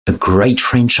A great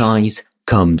franchise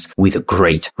comes with a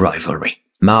great rivalry.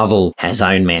 Marvel has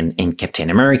Iron Man and Captain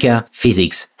America,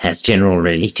 physics has general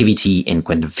relativity and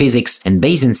quantum physics, and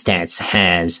Bayesian stats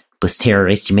has posterior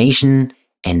estimation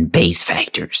and Bayes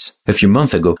factors. A few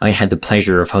months ago, I had the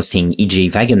pleasure of hosting E.J.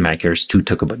 Wagenmakers to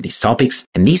talk about these topics,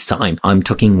 and this time I'm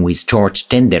talking with George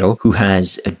Tendero, who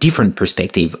has a different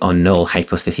perspective on null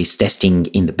hypothesis testing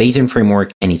in the Bayesian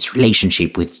framework and its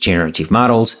relationship with generative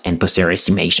models and posterior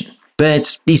estimation.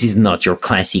 But this is not your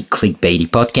classic clickbaity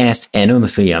podcast, and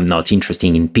honestly, I'm not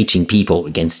interested in pitching people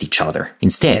against each other.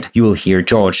 Instead, you will hear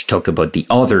George talk about the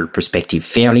other perspective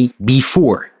fairly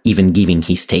before even giving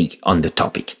his take on the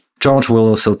topic. George will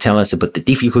also tell us about the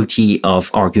difficulty of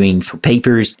arguing through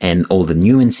papers and all the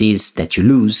nuances that you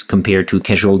lose compared to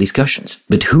casual discussions.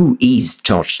 But who is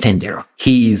George Tendero?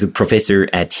 He is a professor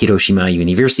at Hiroshima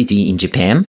University in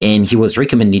Japan, and he was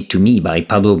recommended to me by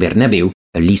Pablo Bernabeu,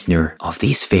 a listener of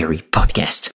this very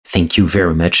podcast. Thank you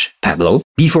very much, Pablo.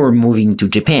 Before moving to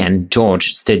Japan,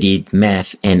 George studied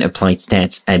math and applied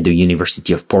stats at the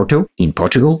University of Porto in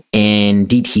Portugal and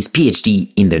did his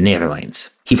PhD in the Netherlands.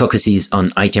 He focuses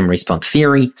on item response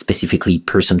theory, specifically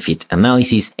person fit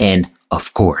analysis, and,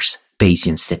 of course,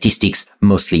 Bayesian statistics,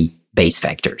 mostly Bayes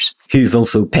factors. He is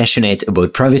also passionate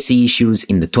about privacy issues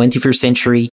in the 21st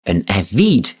century, an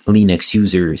avid Linux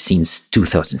user since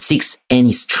 2006, and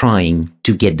is trying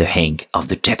to get the hang of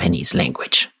the Japanese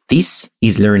language. This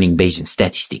is Learning Bayesian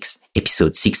Statistics,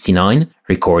 episode 69,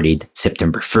 recorded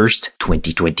September 1st,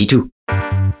 2022.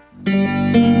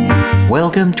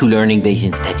 Welcome to Learning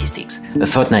Bayesian Statistics, a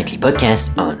fortnightly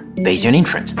podcast on Bayesian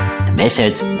inference, the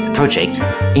methods, the projects,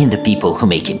 and the people who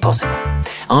make it possible.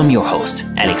 I'm your host,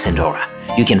 Alex Andorra.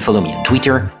 You can follow me on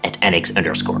Twitter at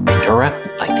Alex_Andorra,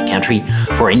 like the country.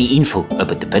 For any info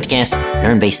about the podcast,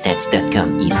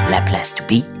 learnbayesstats.com is la place to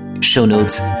be. Show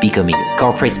notes, becoming a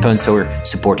corporate sponsor,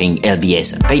 supporting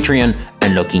LBS on Patreon,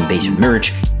 unlocking Bayesian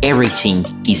merch, everything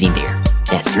is in there.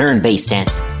 That's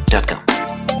learnbayesstats.com.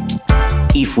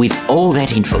 If with all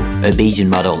that info, a Bayesian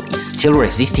model is still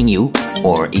resisting you,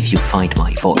 or if you find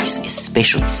my voice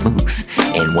especially smooth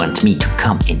and want me to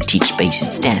come and teach Bayesian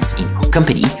stats in your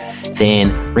company,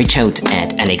 then reach out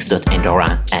at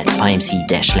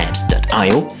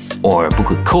alex.andorra@pymc-labs.io or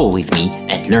book a call with me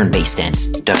at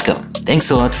learnbayesstats.com.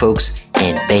 Thanks a lot, folks,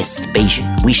 and best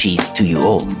Bayesian wishes to you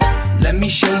all. Let me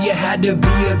show you how to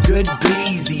be a good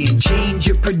Bayesian. Change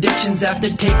your predictions after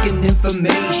taking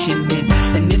information in.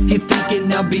 And if you're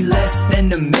thinking I'll be less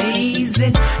than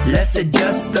amazing, let's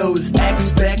adjust those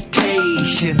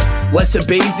expectations. What's a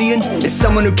Bayesian? Is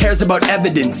someone who cares about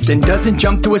evidence and doesn't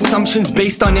jump to assumptions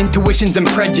based on intuitions and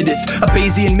prejudice. A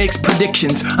Bayesian makes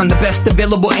predictions on the best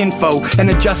available info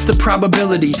and adjusts the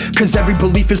probability, cause every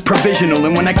belief is provisional.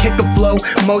 And when I kick a flow,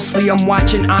 mostly I'm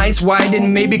watching eyes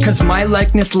widen, maybe cause my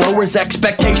likeness lowers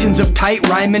expectations of tight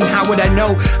rhyming. How would I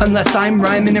know unless I'm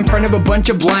rhyming in front of a bunch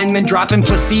of blind men, dropping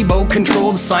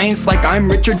placebo-controlled science like I'm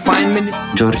Richard Feynman?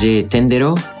 George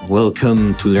Tendero,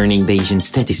 welcome to Learning Bayesian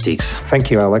Statistics.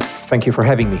 Thank you, Alex. Thank you for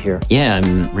having me here. Yeah,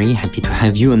 I'm really happy to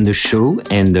have you on the show.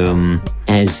 And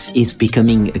as is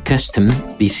becoming a custom,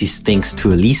 this is thanks to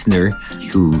a listener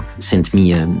who sent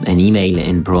me an email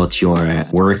and brought your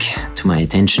work to my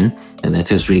attention. And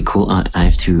that was really cool.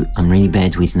 I'm really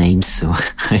bad with names, so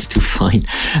I have to find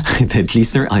that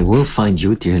listener. I will find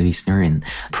you, dear listener, and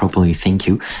properly thank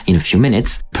you in a few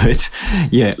minutes. But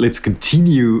yeah, let's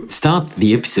start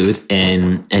the episode.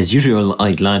 And as usual,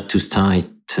 I'd like to start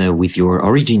with your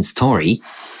origin story,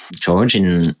 George,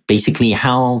 and basically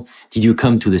how did you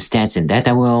come to the stats and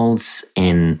data worlds?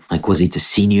 And was it a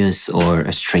sinuous or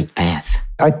a straight path?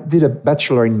 I did a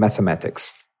bachelor in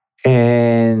mathematics,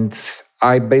 and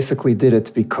I basically did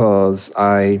it because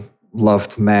I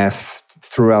loved math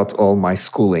throughout all my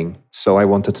schooling, so I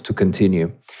wanted to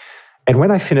continue. And when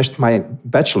I finished my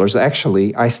bachelor's,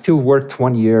 actually, I still worked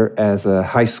 1 year as a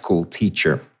high school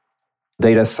teacher.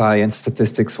 Data science,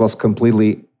 statistics was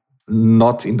completely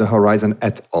not in the horizon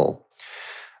at all.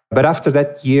 But after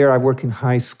that year I worked in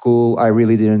high school, I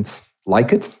really didn't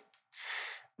like it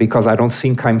because I don't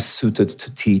think I'm suited to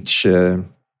teach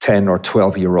 10 or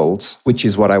 12-year-olds, which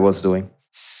is what I was doing.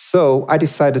 So I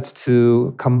decided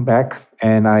to come back,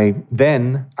 and I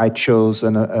chose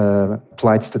an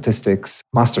applied statistics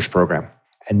master's program.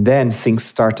 And then things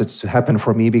started to happen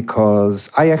for me because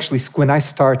when I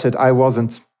started, I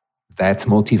wasn't that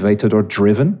motivated or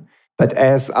driven. But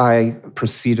as I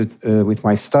proceeded with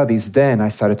my studies, then I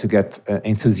started to get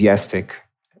enthusiastic.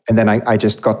 And then I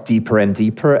just got deeper and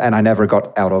deeper, and I never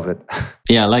got out of it.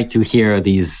 Yeah, I like to hear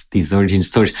these origin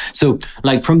stories. So,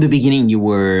 from the beginning, you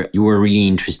were really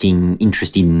interested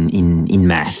in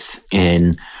math,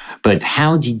 But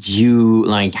how did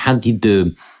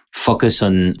the focus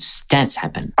on stats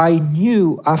happen? I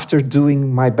knew after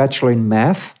doing my bachelor in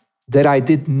math that I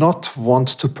did not want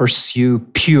to pursue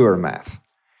pure math.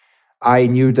 I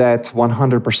knew that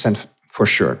 100% for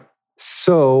sure.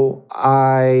 So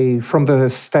from the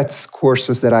stats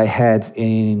courses that I had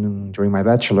during my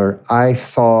bachelor, I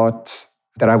thought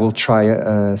that I will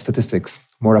try statistics,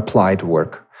 more applied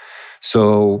work.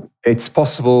 So it's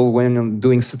possible when I'm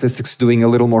doing statistics, doing a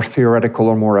little more theoretical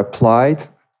or more applied.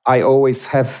 I always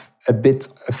have a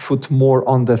foot more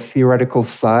on the theoretical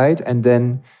side, and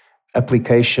then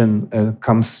application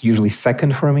comes usually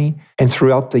second for me. And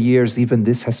throughout the years, even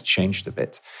this has changed a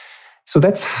bit. So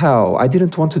that's how. I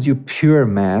didn't want to do pure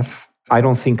math. I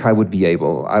don't think I would be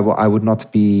able. I would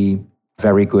not be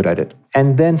very good at it.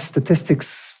 And then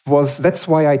statistics that's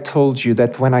why I told you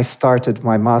that when I started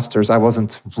my master's, I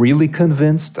wasn't really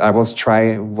convinced. I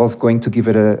was going to give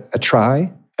it a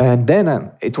try. And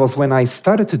then it was when I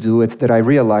started to do it that I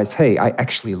realized, hey, I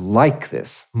actually like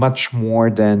this much more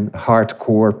than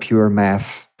hardcore pure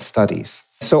math studies.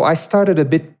 So I started a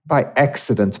bit by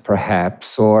accident,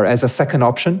 perhaps, or as a second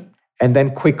option. And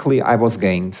then quickly I was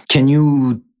gained. Can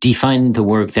you define the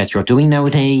work that you're doing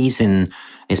nowadays, and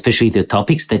especially the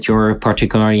topics that you're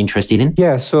particularly interested in?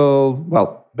 Yeah, so,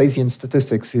 Bayesian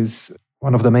statistics is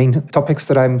one of the main topics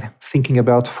that I'm thinking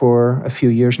about for a few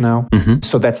years now. Mm-hmm.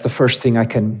 So that's the first thing I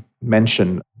can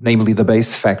mention, namely the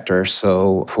Bayes factor,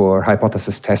 so for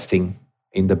hypothesis testing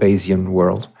in the Bayesian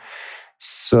world.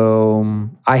 So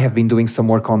I have been doing some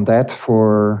work on that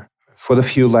for the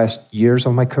few last years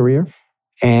of my career.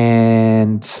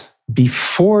 And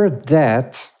before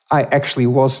that, I actually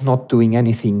was not doing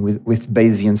anything with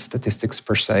Bayesian statistics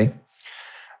per se.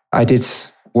 I did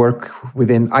work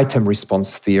within item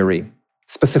response theory,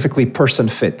 specifically person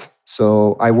fit.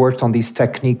 So I worked on these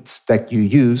techniques that you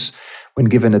use when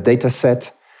given a data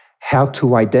set, how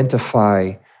to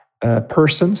identify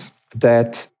persons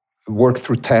that work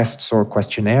through tests or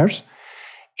questionnaires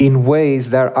in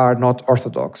ways that are not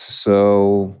orthodox.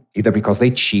 So either because they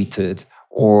cheated,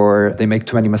 or they make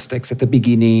too many mistakes at the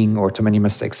beginning, or too many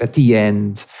mistakes at the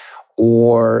end,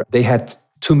 or they had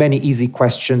too many easy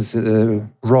questions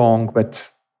wrong, but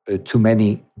too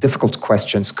many difficult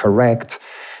questions correct.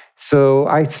 So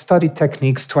I studied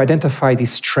techniques to identify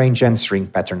these strange answering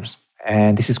patterns.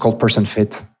 And this is called person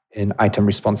fit in item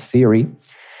response theory.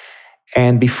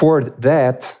 And before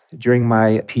that, during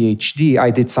my PhD,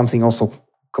 I did something also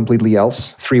completely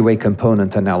else, three-way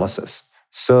component analysis.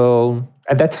 So,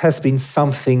 and that has been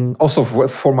something, also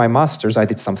for my master's, I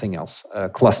did something else,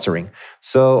 clustering.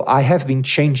 So I have been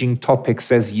changing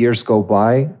topics as years go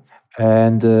by,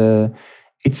 and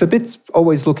it's a bit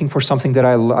always looking for something that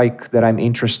I like, that I'm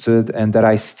interested, and that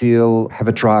I still have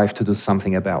a drive to do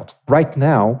something about. Right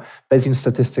now, Bayesian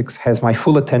statistics has my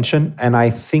full attention, and I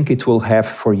think it will have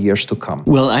for years to come.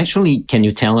 Well, actually, can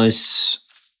you tell us,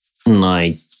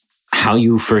 how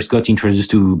you first got introduced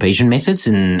to Bayesian methods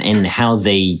and how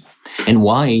and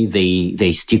why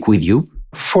they stick with you?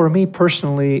 For me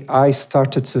personally, I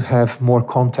started to have more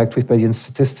contact with Bayesian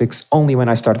statistics only when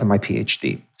I started my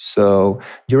PhD. So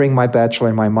during my bachelor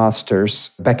and my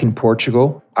master's back in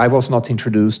Portugal, I was not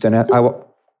introduced, and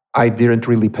I didn't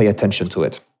really pay attention to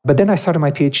it. But then I started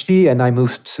my PhD and I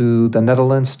moved to the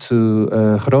Netherlands, to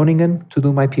Groningen, to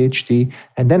do my PhD.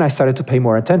 And then I started to pay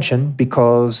more attention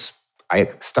because I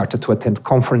started to attend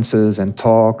conferences and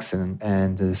talks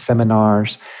and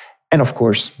seminars. And of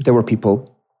course, there were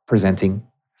people presenting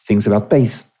things about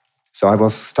Bayes. So I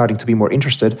was starting to be more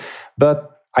interested,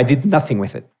 but I did nothing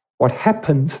with it. What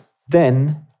happened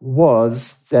then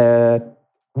was that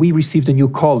we received a new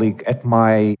colleague at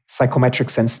my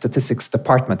psychometrics and statistics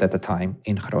department at the time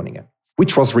in Groningen,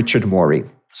 which was Richard Morey.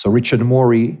 So Richard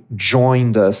Morey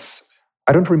joined us,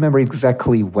 I don't remember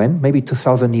exactly when, maybe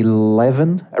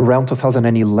 2011, around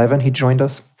 2011 he joined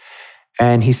us.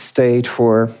 And he stayed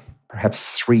for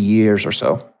perhaps 3 years or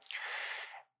so.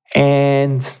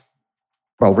 And,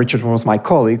 well, Richard was my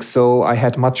colleague, so I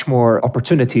had much more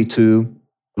opportunity to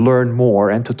learn more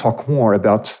and to talk more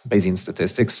about Bayesian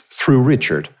statistics through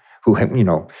Richard, who,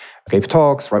 gave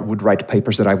talks, would write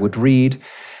papers that I would read.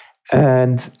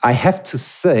 And I have to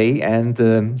say,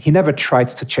 and he never tried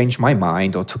to change my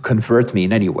mind or to convert me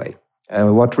in any way.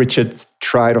 What Richard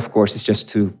tried, of course, is just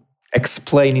to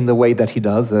explain in the way that he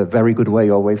does, a very good way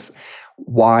always,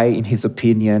 why, in his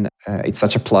opinion, it's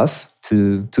such a plus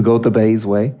to go the Bayes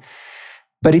way.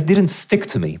 But it didn't stick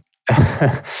to me.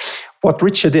 What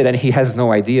Richard did, and he has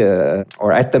no idea,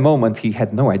 or at the moment he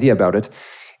had no idea about it,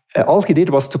 all he did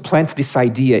was to plant this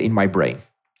idea in my brain.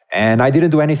 And I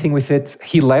didn't do anything with it.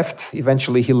 He left.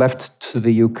 Eventually, he left to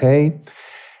the UK.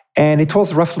 And it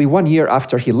was roughly 1 year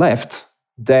after he left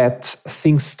that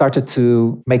things started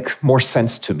to make more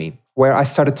sense to me, where I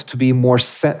started to be more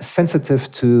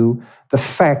sensitive to the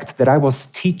fact that I was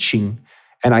teaching,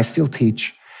 and I still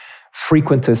teach,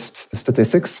 frequentist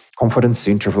statistics, confidence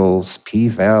intervals,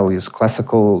 p-values,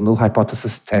 classical null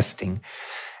hypothesis testing.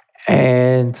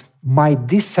 And my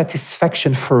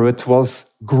dissatisfaction for it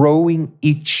was growing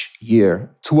each year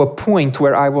to a point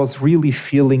where I was really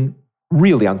feeling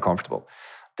really uncomfortable,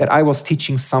 that I was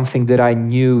teaching something that I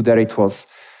knew that it was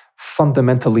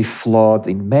fundamentally flawed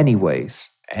in many ways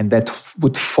and that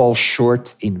would fall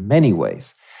short in many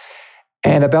ways.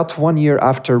 And about 1 year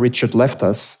after Richard left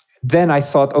us, then I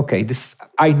thought, okay,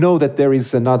 I know that there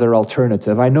is another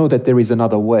alternative. I know that there is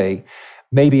another way.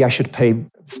 Maybe I should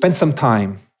spend some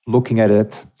time looking at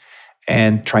it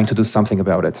and trying to do something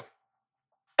about it.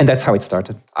 And that's how it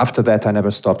started. After that, I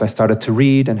never stopped. I started to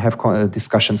read and have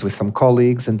discussions with some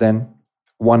colleagues, and then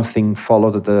one thing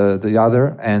followed the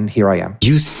other, and here I am.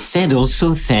 You said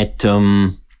also that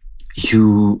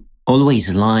you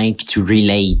always like to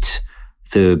relate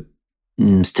the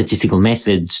statistical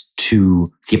methods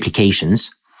to the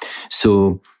applications.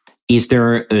 So is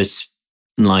there a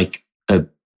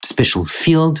special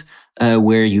field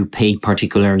where you pay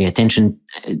particularly attention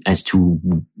as to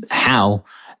how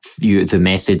the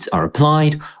methods are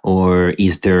applied, or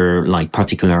is there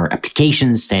particular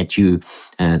applications that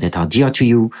are dear to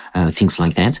you, things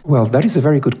like that? Well, that is a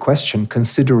very good question,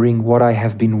 considering what I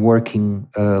have been working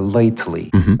lately.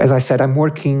 Mm-hmm. As I said, I'm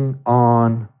working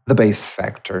on the Bayes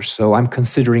factor. So I'm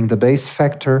considering the Bayes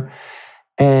factor.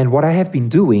 And what I have been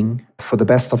doing for the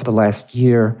best of the last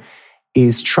year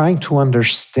is trying to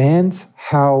understand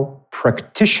how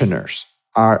practitioners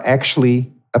are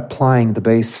actually applying the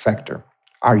Bayes factor,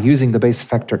 are using the Bayes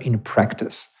factor in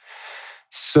practice.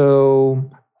 So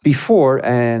before,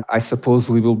 and I suppose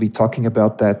we will be talking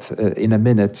about that in a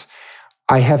minute,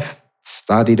 I have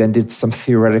studied and did some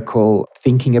theoretical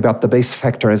thinking about the Bayes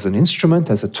factor as an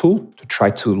instrument, as a tool to try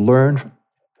to learn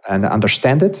and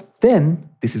understand it. Then,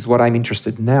 this is what I'm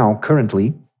interested in now,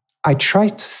 currently, I try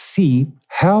to see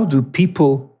how do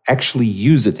people actually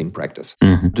use it in practice.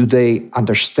 Mm-hmm. Do they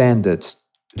understand it?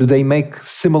 Do they make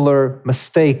similar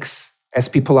mistakes as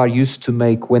people are used to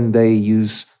make when they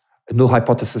use null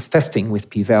hypothesis testing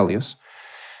with p-values?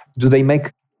 Do they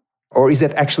make, or is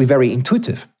it actually very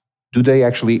intuitive? Do they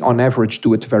actually, on average,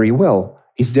 do it very well?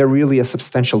 Is there really a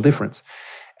substantial difference?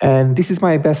 And this is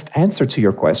my best answer to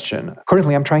your question.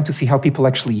 Currently, I'm trying to see how people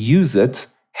actually use it,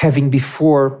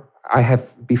 I have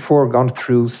before gone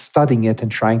through studying it and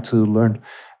trying to learn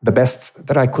the best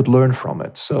that I could learn from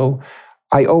it. So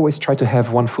I always try to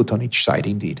have one foot on each side,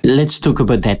 indeed. Let's talk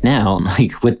about that now.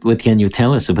 What can you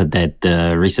tell us about that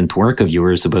recent work of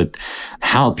yours, about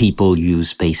how people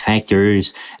use Bayes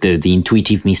factors, the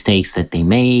intuitive mistakes that they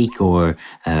make, or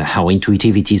how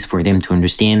intuitive it is for them to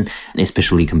understand,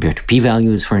 especially compared to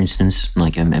p-values, for instance?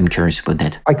 I'm curious about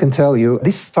that. I can tell you,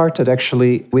 this started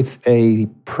actually with a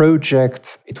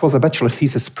project. It was a bachelor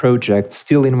thesis project,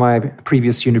 still in my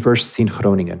previous university in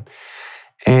Groningen.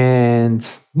 And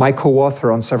my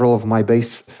co-author on several of my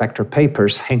Bayes factor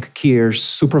papers, Henk Kiers,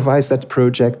 supervised that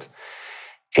project.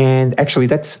 And actually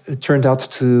that turned out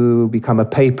to become a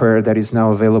paper that is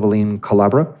now available in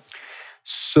Collabora.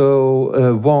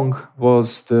 So Wong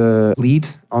was the lead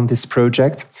on this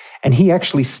project, and he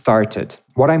actually started.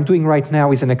 What I'm doing right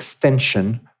now is an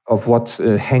extension of what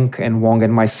Henk and Wong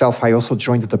and myself, I also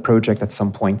joined the project at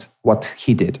some point, what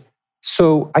he did.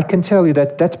 So I can tell you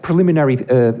that preliminary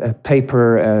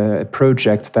paper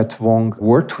project that Wong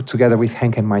worked together with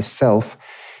Henk and myself,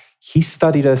 he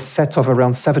studied a set of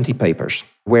around 70 papers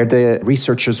where the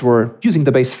researchers were using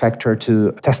the Bayes factor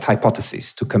to test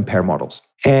hypotheses, to compare models.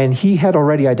 And he had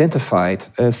already identified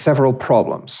several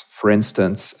problems. For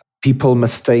instance, people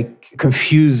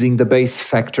confusing the Bayes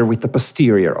factor with the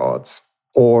posterior odds.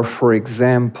 Or, for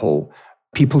example,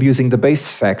 people using the Bayes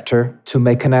factor to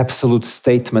make an absolute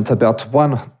statement about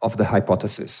one of the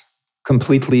hypotheses,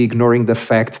 completely ignoring the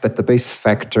fact that the Bayes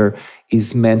factor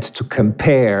is meant to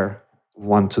compare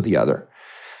one to the other.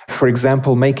 For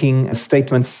example, making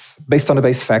statements based on a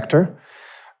Bayes factor,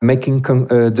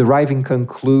 deriving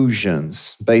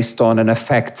conclusions based on an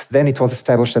effect. Then it was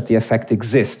established that the effect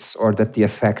exists or that the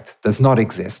effect does not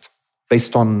exist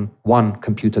based on one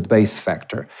computed Bayes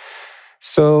factor.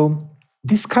 So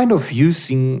this kind of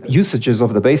usages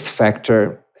of the Bayes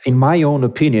factor, in my own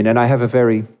opinion, and I have a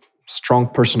very strong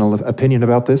personal opinion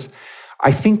about this,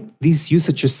 I think these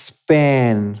usages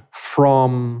span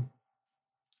from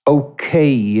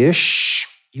okay-ish,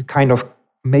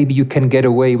 maybe you can get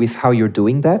away with how you're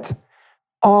doing that,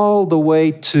 all the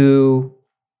way to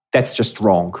that's just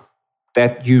wrong.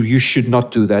 That you should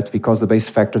not do that because the Bayes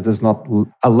factor does not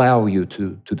allow you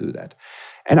to do that.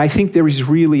 And I think there is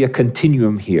really a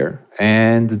continuum here.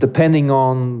 And depending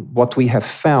on what we have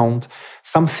found,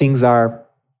 some things are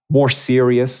more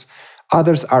serious.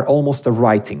 Others are almost a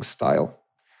writing style,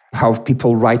 how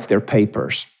people write their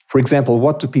papers. For example,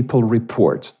 what do people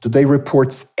report? Do they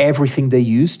report everything they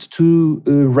used to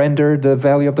render the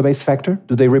value of the Bayes factor?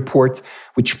 Do they report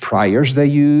which priors they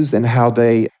use and how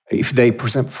if they,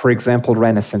 for example,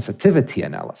 ran a sensitivity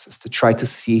analysis to try to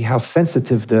see how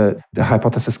sensitive the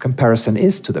hypothesis comparison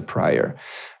is to the prior?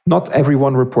 Not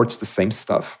everyone reports the same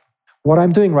stuff. What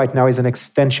I'm doing right now is an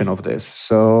extension of this.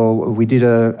 So we did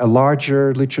a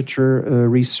larger literature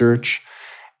research,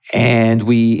 and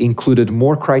we included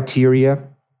more criteria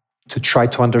to try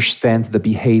to understand the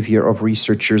behavior of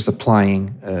researchers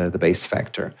applying the Bayes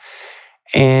factor.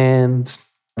 And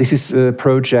this is a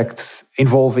project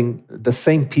involving the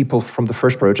same people from the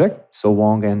first project, so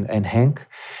Wong and Henk.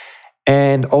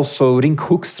 And also Rink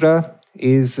Hoekstra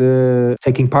is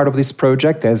taking part of this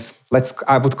project as,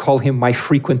 I would call him my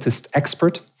frequentist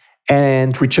expert.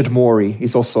 And Richard Morey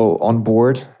is also on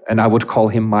board, and I would call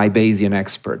him my Bayesian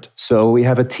expert. So we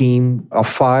have a team of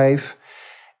 5,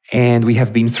 and we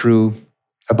have been through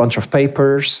a bunch of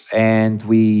papers, and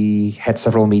we had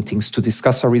several meetings to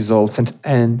discuss our results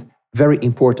and very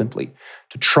importantly,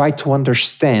 to try to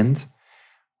understand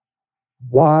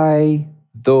why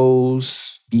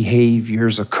those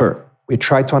behaviors occur. We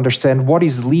try to understand what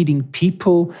is leading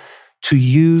people to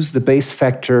use the Bayes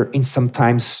factor in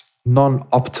sometimes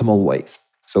non-optimal ways.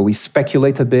 So we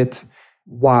speculate a bit,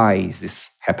 why is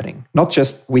this happening? Not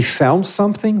just we found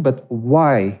something, but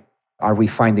why are we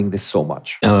finding this so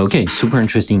much? Okay, super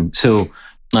interesting. So,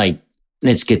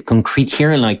 let's get concrete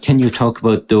here. Can you talk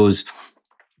about those,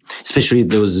 especially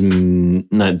those,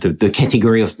 the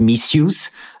category of misuse?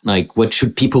 What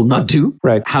should people not do?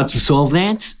 Right. How to solve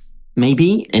that,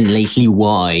 maybe, and lately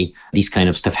why this kind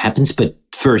of stuff happens. But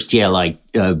first, lay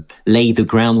the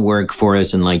groundwork for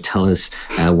us and tell us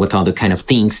what are the kind of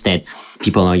things that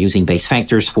people are using Bayes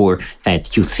factors for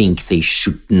that you think they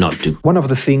should not do. One of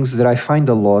the things that I find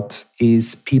a lot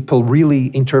is people really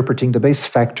interpreting the Bayes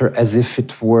factor as if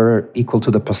it were equal to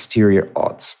the posterior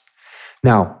odds.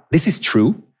 Now, this is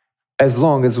true as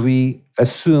long as we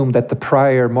assume that the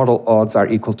prior model odds are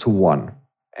equal to 1.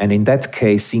 And in that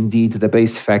case, indeed, the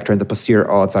Bayes factor and the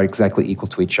posterior odds are exactly equal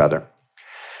to each other.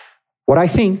 What I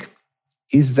think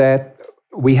is that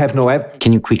we have no evidence.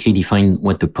 Can you quickly define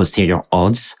what the posterior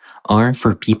odds are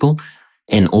for people?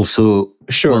 And also,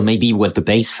 sure, well, maybe what the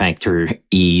Bayes factor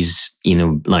is,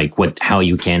 how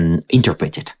you can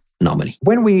interpret it normally.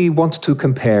 When we want to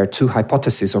compare two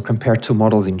hypotheses or compare two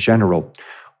models in general,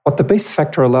 what the Bayes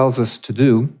factor allows us to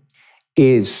do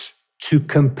is to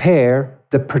compare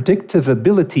the predictive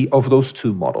ability of those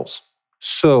two models.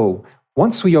 So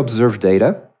once we observe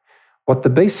data, what the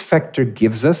Bayes factor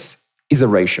gives us is a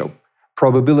ratio.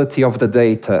 Probability of the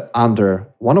data under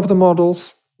one of the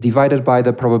models divided by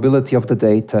the probability of the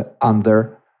data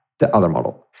under the other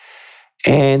model.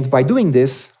 And by doing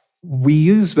this, we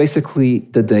use basically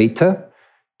the data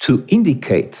to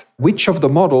indicate which of the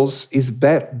models is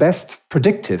best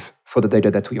predictive for the data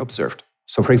that we observed.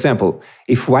 So for example,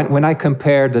 when I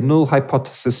compare the null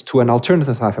hypothesis to an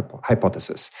alternative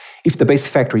hypothesis, if the Bayes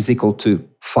factor is equal to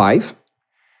 5,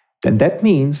 then that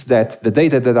means that the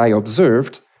data that I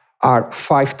observed are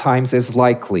 5 times as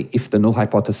likely if the null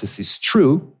hypothesis is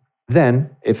true than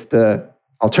if the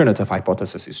alternative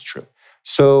hypothesis is true.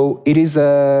 So it is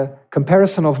a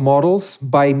comparison of models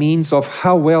by means of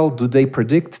how well do they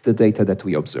predict the data that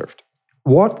we observed.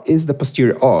 What is the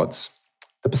posterior odds?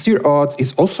 The posterior odds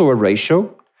is also a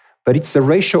ratio, but it's a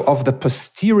ratio of the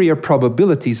posterior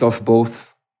probabilities of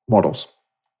both models.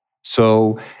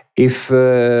 So if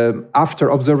after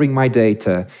observing my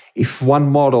data, if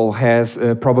one model has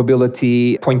a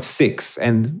probability 0.6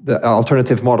 and the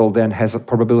alternative model then has a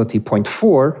probability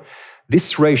 0.4,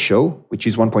 this ratio, which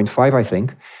is 1.5, I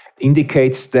think,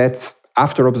 indicates that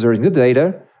after observing the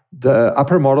data, the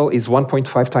upper model is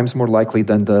 1.5 times more likely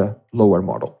than the lower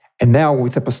model. And now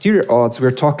with the posterior odds,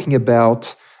 we're talking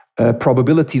about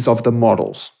probabilities of the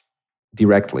models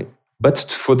directly. But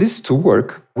for this to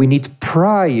work, we need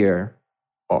prior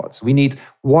odds. We need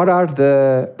what are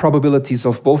the probabilities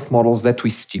of both models that we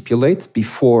stipulate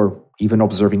before even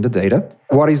observing the data.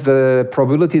 What is the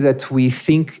probability that we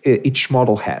think each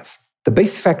model has? The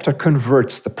Bayes factor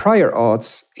converts the prior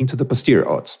odds into the posterior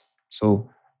odds. So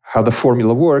how the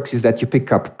formula works is that you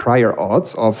pick up prior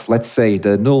odds of, let's say,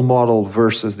 the null model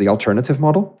versus the alternative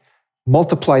model,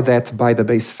 multiply that by the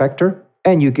Bayes factor,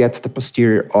 and you get the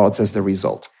posterior odds as the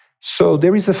result. So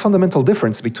there is a fundamental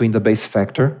difference between the Bayes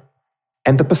factor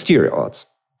and the posterior odds.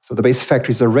 So the Bayes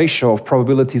factor is a ratio of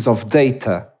probabilities of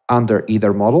data under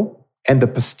either model, and the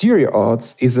posterior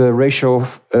odds is a ratio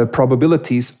of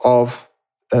probabilities of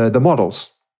the models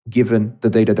given the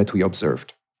data that we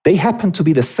observed. They happen to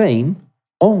be the same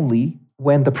only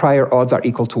when the prior odds are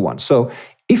equal to 1. So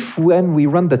if when we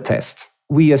run the test,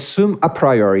 we assume a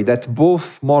priori that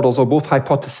both models or both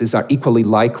hypotheses are equally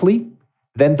likely,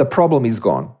 then the problem is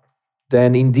gone.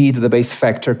 Then indeed the Bayes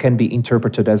factor can be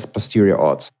interpreted as posterior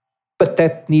odds. But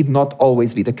that need not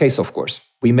always be the case, of course.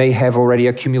 We may have already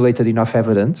accumulated enough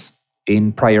evidence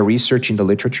in prior research in the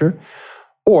literature,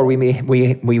 or we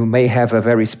may have a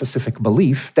very specific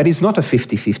belief that is not a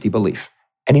 50-50 belief.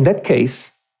 And in that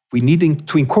case, we need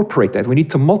to incorporate that. We need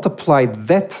to multiply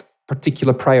that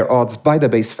particular prior odds by the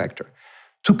Bayes factor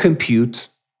to compute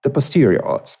the posterior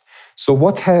odds. So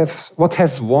what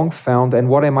has Wong found, and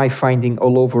what am I finding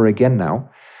all over again now?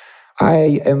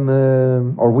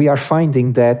 We are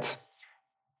finding that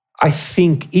I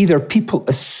think either people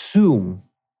assume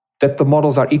that the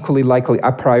models are equally likely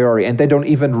a priori and they don't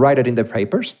even write it in their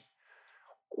papers,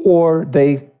 or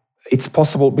it's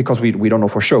possible, because we don't know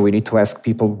for sure, we need to ask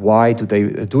people why do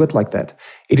they do it like that.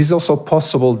 It is also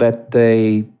possible that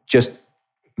they just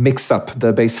mix up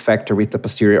the Bayes factor with the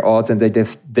posterior odds and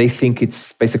they think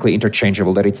it's basically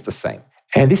interchangeable, that it's the same.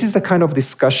 And this is the kind of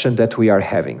discussion that we are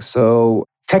having. So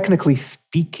technically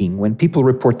speaking, when people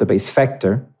report the Bayes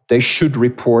factor, they should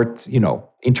report,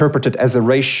 interpret it as a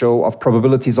ratio of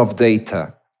probabilities of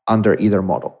data under either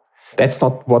model. That's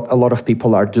not what a lot of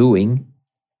people are doing.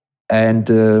 And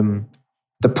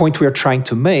the point we are trying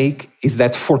to make is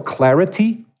that for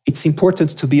clarity, it's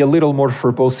important to be a little more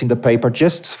verbose in the paper,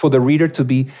 just for the reader to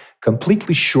be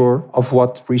completely sure of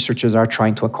what researchers are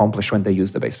trying to accomplish when they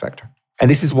use the Bayes factor. And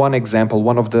this is one example,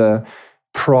 one of the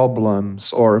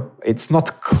problems, or it's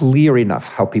not clear enough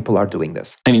how people are doing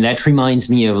this. I mean, that reminds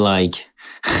me of like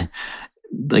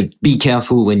be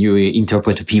careful when you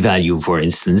interpret a p-value, for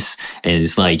instance. And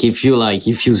it's like if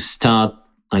you start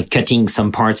cutting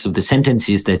some parts of the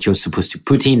sentences that you're supposed to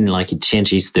put in, it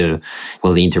changes the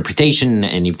interpretation.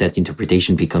 And if that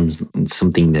interpretation becomes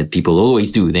something that people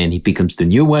always do, then it becomes the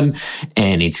new one,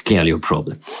 and it's clearly a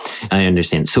problem. I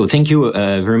understand. So thank you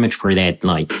very much for that,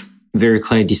 very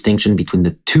clear distinction between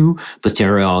the two,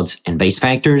 posterior odds and Bayes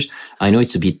factors. I know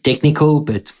it's a bit technical,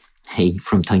 but hey,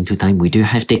 from time to time we do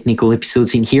have technical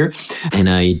episodes in here, and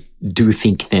I do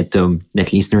think that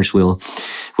that listeners will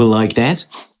like that.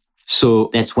 So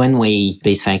that's one way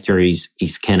Bayes factor is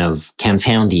kind of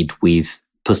confounded with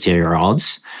posterior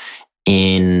odds.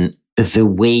 And the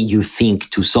way you think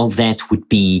to solve that would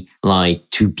be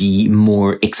to be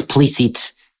more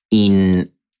explicit in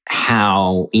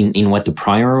what the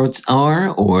prior odds are,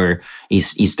 or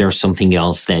is there something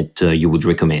else that you would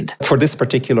recommend? For this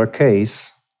particular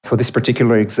case, for this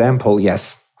particular example,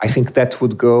 yes, I think that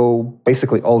would go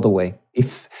basically all the way.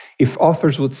 If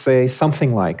authors would say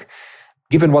something like,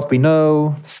 given what we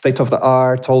know, state of the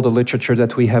art, all the literature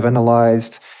that we have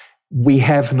analyzed, we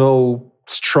have no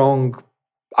strong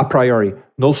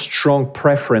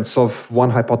preference of one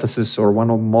hypothesis or one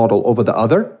model over the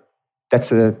other.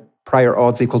 That's a prior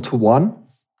odds equal to 1.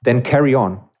 Then carry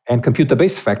on and compute the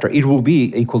Bayes factor. It will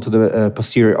be equal to the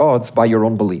posterior odds by your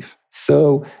own belief.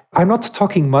 So I'm not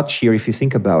talking much here if you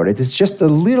think about it. It's just a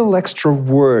little extra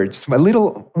words,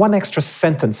 one extra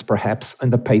sentence perhaps in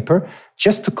the paper,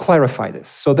 just to clarify this,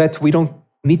 so that we don't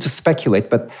need to speculate,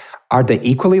 but are they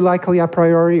equally likely a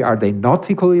priori? Are they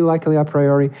not equally likely a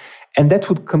priori? And that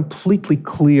would completely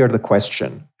clear the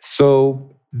question. So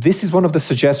this is one of the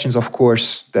suggestions, of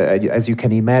course, as you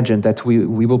can imagine, that we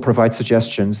will provide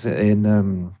suggestions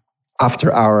in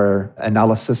after our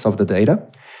analysis of the data.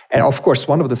 And of course,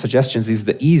 one of the suggestions is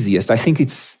the easiest. I think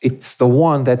it's the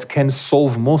one that can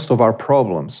solve most of our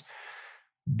problems.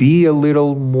 Be a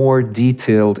little more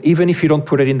detailed, even if you don't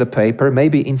put it in the paper,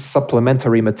 maybe in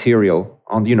supplementary material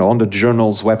on the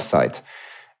journal's website.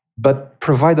 But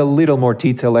provide a little more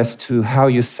detail as to how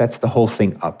you set the whole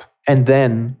thing up. And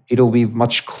then it'll be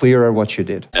much clearer what you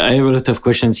did. I have a lot of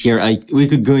questions here. We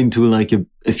could go into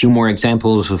a few more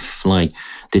examples of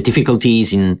the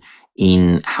difficulties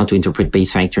in how to interpret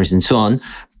Bayes factors and so on.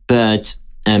 But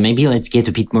maybe let's get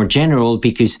a bit more general,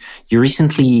 because you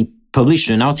recently published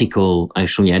an article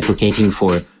actually advocating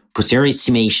for posterior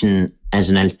estimation as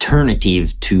an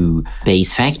alternative to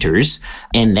Bayes factors.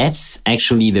 And that's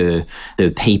actually the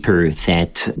paper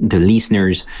that the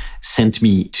listeners sent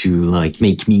me to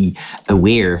make me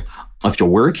aware of your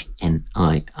work, and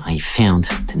I found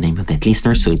the name of that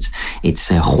listener. So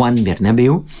it's Juan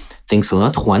Bernabeu. Thanks a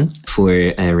lot, Juan,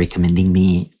 for recommending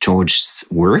me George's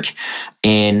work.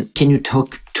 And can you tell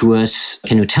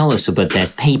us about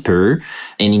that paper?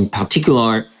 And in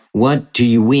particular, what do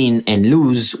you win and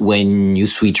lose when you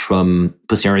switch from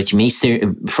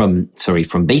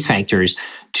from Bayes factors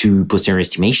to posterior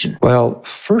estimation? Well,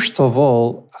 first of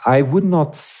all, I would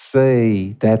not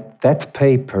say that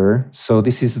paper, so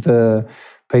this is the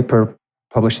paper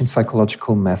published in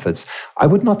Psychological Methods. I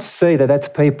would not say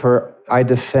that paper I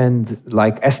defend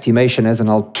like estimation as an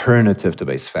alternative to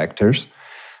Bayes factors.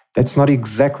 That's not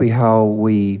exactly how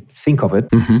we think of it.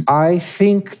 Mm-hmm. I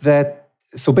think that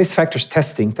Bayes factors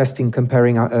testing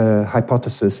comparing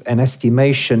hypothesis and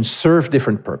estimation serve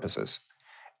different purposes.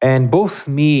 And both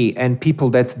me and people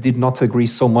that did not agree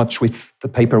so much with the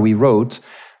paper we wrote,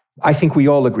 I think we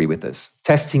all agree with this.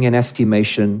 Testing and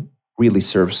estimation really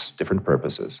serves different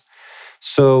purposes.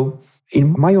 So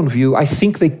in my own view, I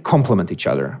think they complement each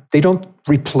other. They don't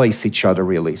replace each other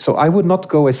really. So I would not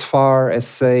go as far as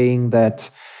saying that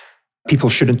people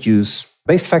shouldn't use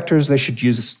Bayes factors, they should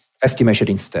use estimation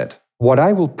instead. What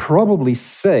I will probably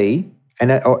say,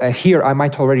 and here I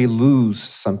might already lose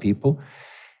some people,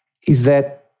 is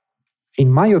that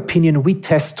in my opinion, we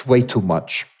test way too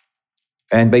much.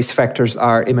 And Bayes factors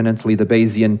are eminently the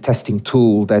Bayesian testing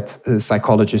tool that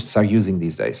psychologists are using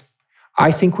these days.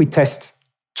 I think we test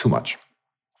too much.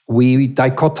 We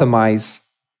dichotomize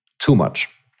too much.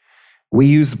 We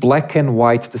use black and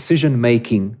white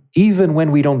decision-making even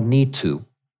when we don't need to,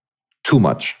 too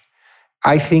much.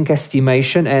 I think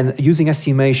estimation and using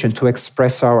estimation to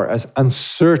express our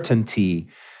uncertainty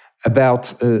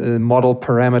about model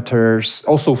parameters,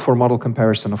 also for model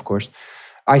comparison, of course,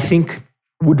 I think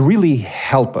would really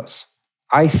help us.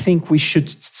 I think we should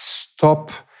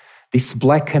stop this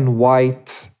black and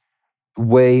white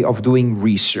way of doing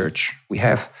research. We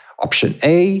have option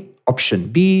A, option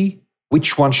B.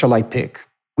 Which one shall I pick?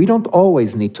 We don't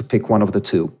always need to pick one of the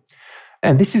two.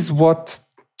 And this is what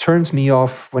turns me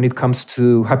off when it comes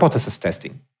to hypothesis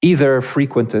testing, either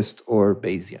frequentist or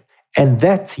Bayesian. And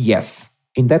that, yes,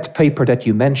 in that paper that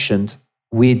you mentioned,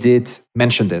 we did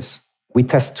mention this. We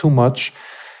test too much,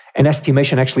 and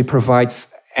estimation actually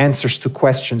provides answers to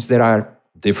questions that are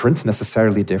different,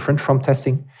 necessarily different from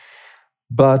testing.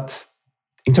 But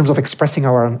in terms of expressing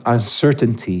our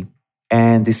uncertainty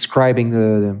and describing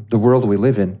the world we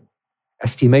live in,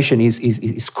 estimation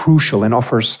is crucial and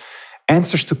offers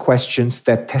answers to questions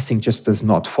that testing just does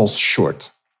not, falls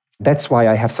short. That's why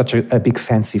I have such a big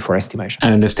fancy for estimation.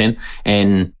 I understand.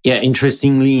 And yeah,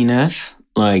 interestingly enough,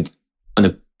 like on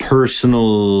a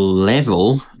personal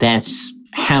level, that's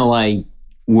how I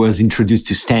was introduced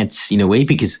to stats in a way,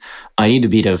 because I did a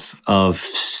bit of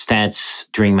stats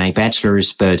during my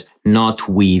bachelor's, but not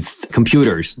with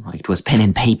computers. Like it was pen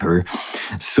and paper.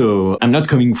 So I'm not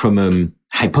coming from a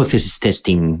hypothesis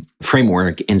testing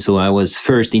framework. And so I was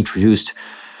first introduced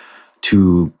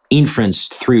to inference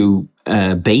through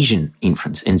Bayesian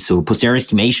inference. And so posterior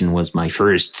estimation was my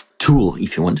first tool,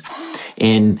 if you want.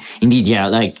 And indeed, yeah,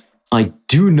 like I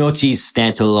do notice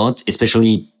that a lot,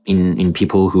 especially in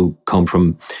people who come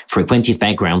from frequentist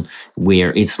background,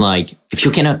 where it's like, if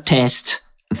you cannot test,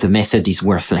 the method is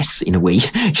worthless in a way.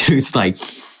 It's like,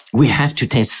 we have to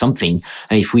test something.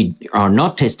 If we are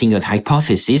not testing a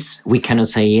hypothesis, we cannot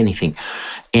say anything.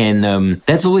 And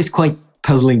that's always quite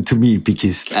puzzling to me,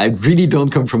 because I really don't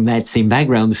come from that same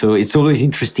background. So it's always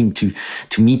interesting to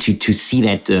me to see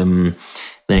that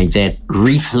like that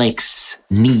reflex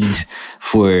need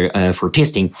for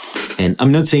testing. And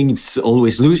I'm not saying it's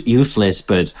always useless,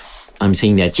 but I'm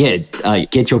saying that, yeah, I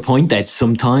get your point that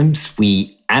sometimes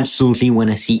we absolutely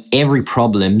want to see every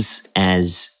problems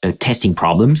as testing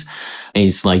problems. And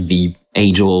it's like the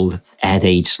age-old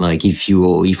adage, like if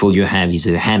all you have is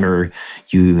a hammer,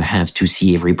 you have to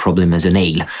see every problem as a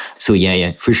nail. So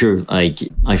yeah, for sure. Like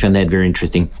I found that very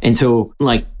interesting. And so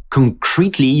like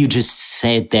concretely, you just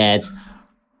said that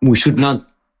we should not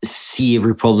see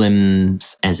every problem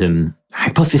as a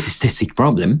hypothesis testing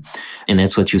problem. And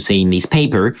that's what you say in this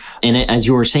paper. And as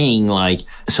you were saying, like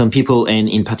some people, and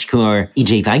in particular,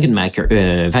 E.J.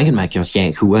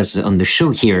 Wagenmakers, who was on the show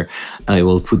here, I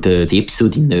will put the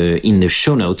episode in the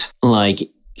show note. Like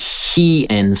he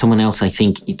and someone else, I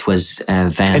think it was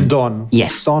And Don.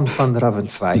 Yes. Don van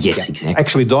Ravenswijk. Yes, exactly.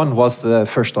 Actually, Don was the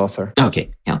first author. Okay,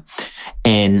 yeah.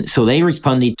 And so they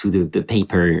responded to the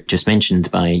paper just mentioned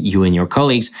by you and your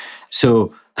colleagues.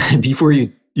 So before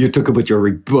you talk about your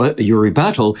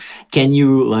rebuttal, can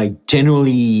you like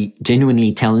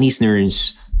genuinely tell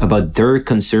listeners about their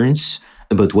concerns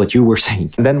about what you were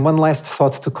saying. And then one last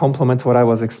thought to complement what I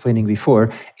was explaining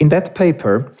before. In that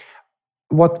paper,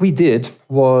 what we did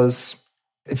was,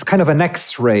 it's kind of an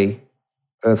X-ray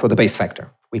for the Bayes factor.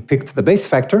 We picked the Bayes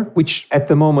factor, which at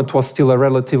the moment was still a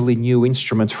relatively new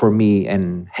instrument for me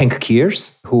and Henk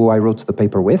Kiers, who I wrote the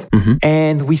paper with.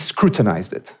 And we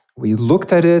scrutinized it. We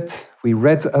looked at it. We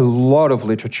read a lot of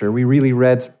literature. We really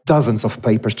read dozens of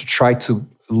papers to try to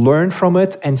learn from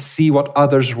it and see what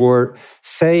others were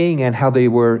saying and how they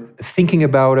were thinking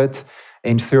about it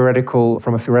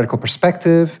from a theoretical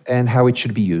perspective and how it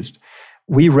should be used.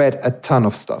 We read a ton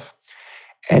of stuff.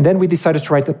 And then we decided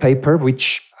to write a paper,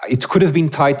 which it could have been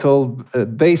titled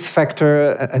Bayes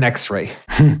Factor, an X-ray.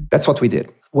 That's what we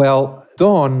did. Well,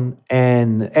 Don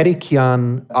and Erik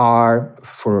Jan are,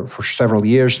 for several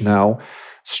years now,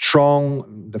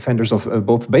 strong defenders of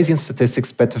both Bayesian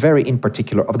statistics, but very in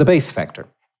particular of the Bayes factor.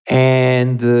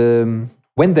 And Don,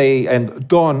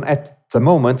 at the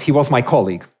moment, he was my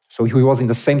colleague. So he was in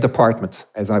the same department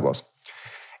as I was.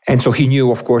 And so he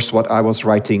knew, of course, what I was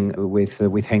writing with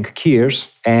Henk Kiers,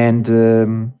 and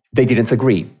they didn't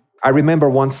agree. I remember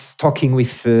once talking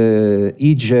with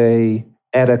EJ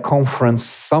at a conference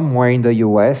somewhere in the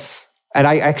US, and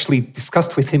I actually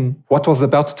discussed with him what was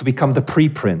about to become the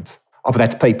preprint of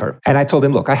that paper. And I told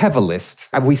him, look, I have a list.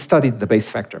 We studied the Bayes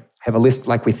factor. I have a list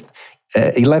like with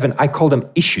 11, I call them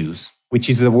issues, which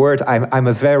is a word I'm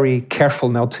a very careful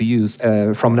now to use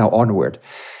from now onward.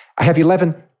 I have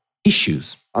 11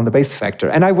 issues on the Bayes factor.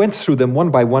 And I went through them one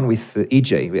by one with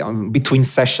EJ between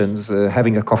sessions,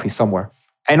 having a coffee somewhere.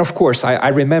 And of course, I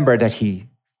remember that he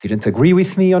didn't agree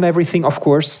with me on everything, of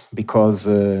course, because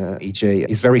EJ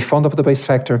is very fond of the Bayes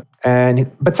factor.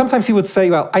 But sometimes he would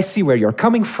say, well, I see where you're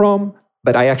coming from,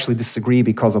 but I actually disagree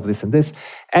because of this and this.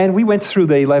 And we went through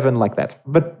the 11 like that.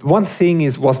 But one thing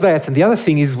was that, and the other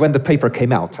thing is when the paper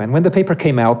came out. And when the paper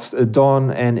came out, Don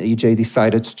and EJ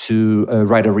decided to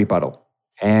write a rebuttal.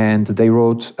 And they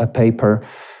wrote a paper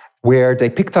where they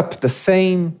picked up the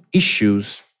same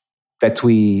issues that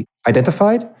we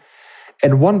identified.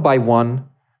 And one by one,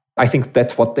 I think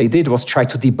that what they did was try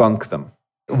to debunk them.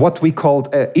 What we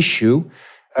called an issue,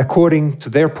 according to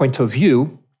their point of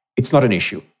view, it's not an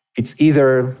issue. It's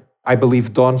either, I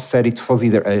believe Don said it was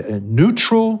either a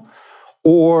neutral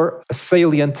or a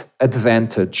salient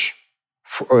advantage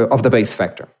of the Bayes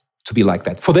factor. To be like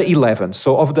that, for the 11.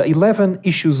 So of the 11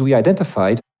 issues we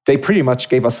identified, they pretty much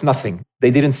gave us nothing.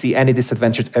 They didn't see any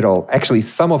disadvantage at all. Actually,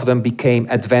 some of them became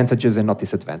advantages and not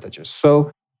disadvantages. So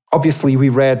obviously, we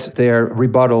read their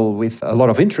rebuttal with a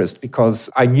lot of interest because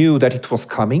I knew that it was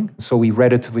coming. So we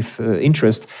read it with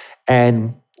interest.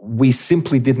 And we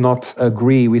simply did not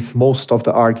agree with most of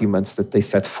the arguments that they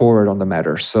set forward on the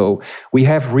matter. So we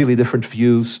have really different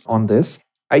views on this.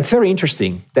 It's very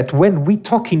interesting that when we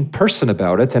talk in person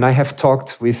about it, and I have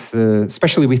talked with,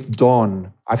 especially with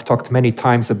Don, I've talked many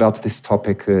times about this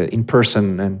topic in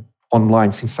person and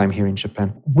online since I'm here in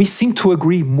Japan. We seem to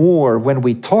agree more when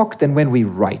we talk than when we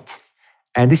write.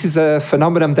 And this is a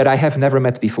phenomenon that I have never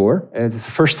met before. It's the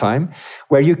first time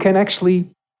where you can actually,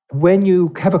 when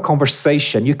you have a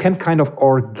conversation, you can kind of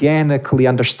organically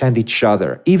understand each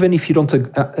other. Even if you don't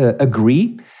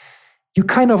agree, you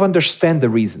kind of understand the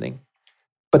reasoning.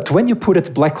 But when you put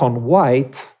it black on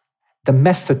white, the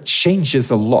message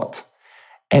changes a lot.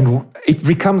 And it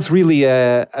becomes really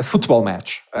a football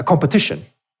match, a competition.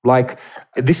 Like,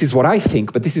 this is what I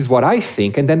think, but this is what I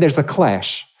think. And then there's a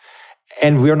clash.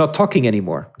 And we're not talking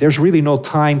anymore. There's really no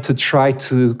time to try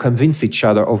to convince each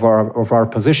other of our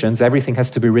positions. Everything has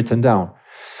to be written down.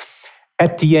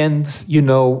 At the end,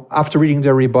 after reading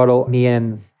the rebuttal, me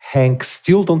and Henk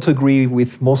still don't agree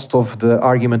with most of the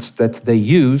arguments that they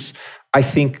use. I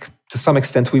think to some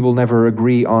extent we will never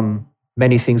agree on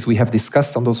many things we have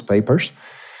discussed on those papers.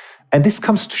 And this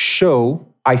comes to show,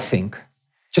 I think,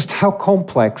 just how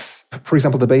complex, for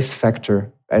example, the Bayes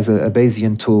factor as a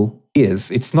Bayesian tool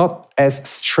is. It's not as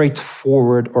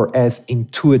straightforward or as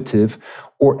intuitive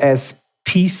or as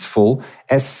peaceful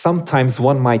as sometimes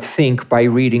one might think by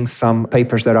reading some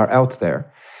papers that are out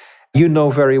there. You know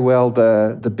very well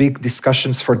the big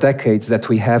discussions for decades that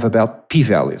we have about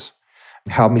p-values.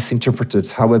 How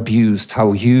misinterpreted, how abused,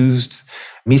 how used,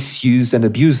 misused, and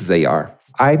abused they are.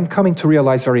 I'm coming to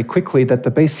realize very quickly that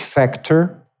the Bayes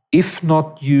factor, if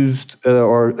not used,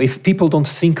 or if people don't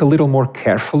think a little more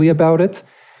carefully about it,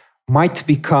 might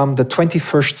become the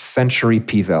 21st century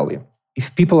p-value.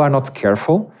 If people are not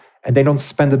careful and they don't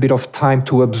spend a bit of time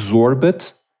to absorb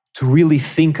it, to really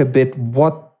think a bit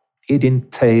what it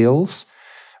entails,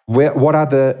 what are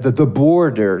the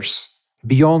borders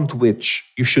beyond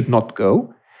which you should not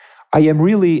go, I am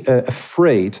really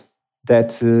afraid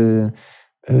that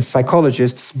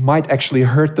psychologists might actually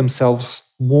hurt themselves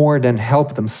more than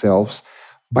help themselves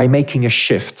by making a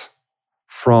shift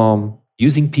from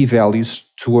using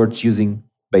p-values towards using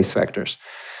Bayes factors.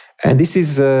 And this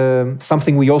is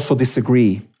something we also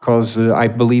disagree, because I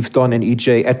believe Don and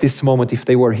EJ, at this moment, if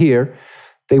they were here,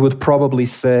 they would probably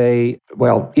say,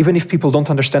 well, even if people don't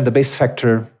understand the Bayes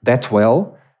factor that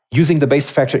well, using the Bayes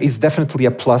factor is definitely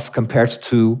a plus compared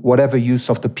to whatever use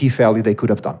of the p-value they could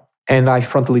have done. And I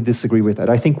frontally disagree with that.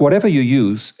 I think whatever you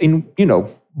use in,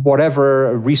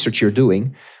 whatever research you're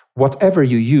doing, whatever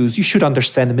you use, you should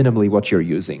understand minimally what you're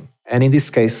using. And in this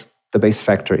case, the Bayes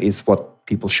factor is what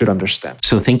people should understand.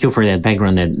 So thank you for that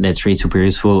background. That's really super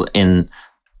useful. And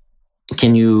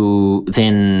can you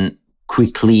then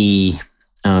quickly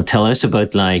tell us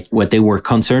about what they were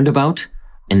concerned about?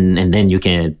 And then you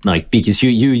can because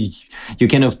you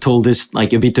kind of told us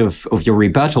a bit of your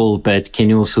rebuttal, but can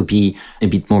you also be a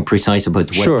bit more precise about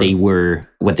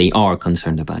what they are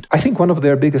concerned about? I think one of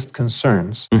their biggest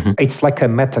concerns, it's like a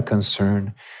meta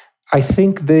concern. I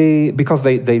think because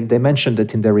they mentioned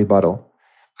it in their rebuttal,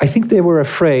 I think they were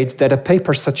afraid that a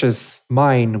paper such as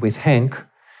mine with Henk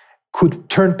could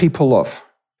turn people off,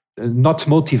 not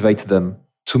motivate them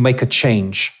to make a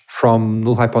change from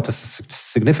null hypothesis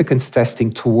significance testing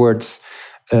towards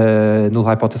null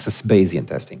hypothesis Bayesian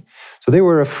testing. So they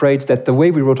were afraid that the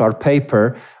way we wrote our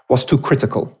paper was too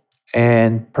critical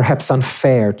and perhaps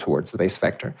unfair towards the Bayes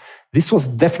factor. This was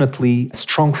definitely a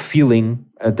strong feeling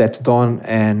that Don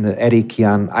and Erik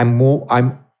Jan,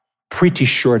 I'm pretty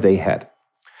sure they had.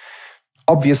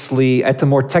 Obviously, at a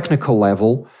more technical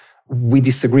level, we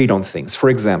disagreed on things. For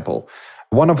example,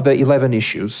 one of the 11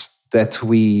 issues that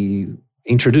we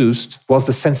introduced was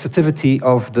the sensitivity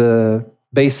of the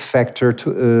Bayes factor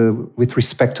with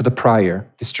respect to the prior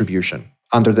distribution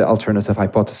under the alternative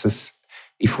hypothesis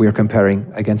if we are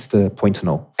comparing against the point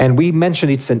null. And we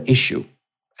mentioned it's an issue.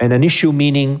 And an issue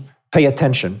meaning pay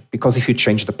attention, because if you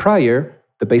change the prior,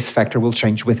 the Bayes factor will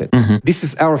change with it. Mm-hmm. This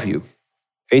is our view.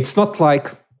 It's not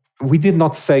like we did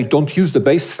not say don't use the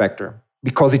Bayes factor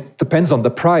because it depends on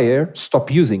the prior, stop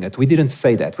using it. We didn't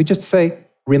say that. We just say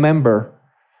remember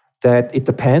that it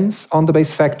depends on the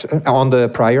Bayes factor, on the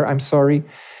prior,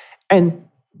 and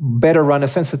better run a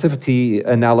sensitivity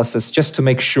analysis just to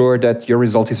make sure that your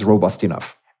result is robust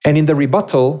enough. And in the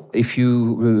rebuttal, if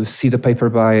you see the paper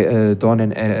by Don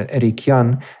and Erik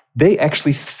Jan, they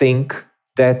actually think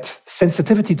that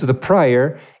sensitivity to the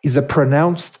prior is a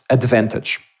pronounced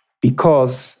advantage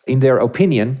because, in their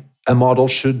opinion, a model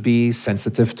should be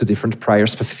sensitive to different prior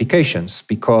specifications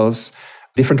because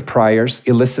different priors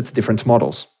elicit different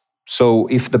models. So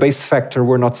if the Bayes factor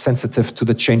were not sensitive to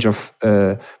the change of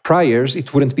priors,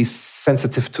 it wouldn't be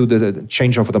sensitive to the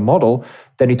change of the model,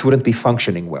 then it wouldn't be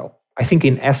functioning well. I think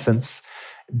in essence,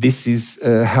 this is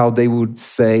how they would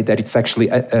say that it's actually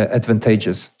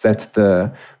advantageous that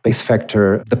the Bayes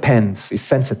factor depends, is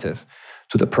sensitive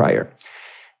to the prior.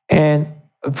 And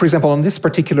for example, on this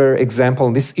particular example,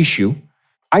 on this issue,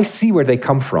 I see where they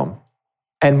come from.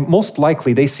 And most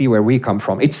likely they see where we come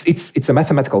from. It's a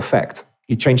mathematical fact.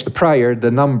 You change the prior,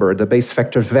 the number, the Bayes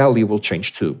factor value will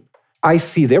change too. I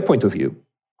see their point of view.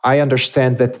 I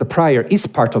understand that the prior is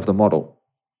part of the model.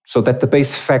 So that the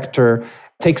Bayes factor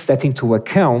takes that into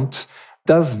account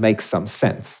does make some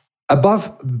sense.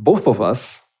 Above both of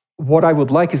us, what I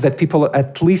would like is that people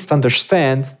at least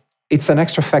understand it's an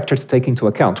extra factor to take into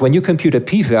account. When you compute a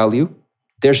p-value,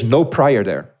 there's no prior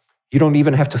there. You don't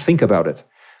even have to think about it.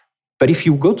 But if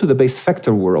you go to the Bayes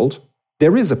factor world,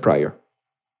 there is a prior.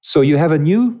 So you have a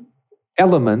new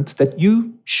element that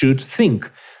you should think,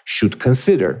 should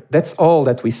consider. That's all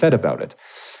that we said about it.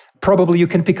 Probably you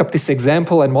can pick up this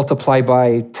example and multiply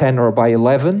by 10 or by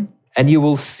 11, and you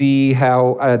will see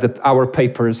how our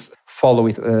papers follow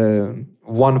it.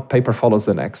 One paper follows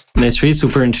the next. That's really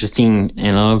super interesting,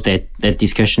 and I love that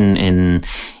discussion. And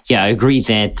yeah, I agree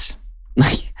that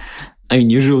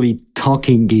usually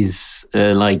talking is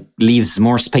leaves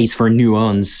more space for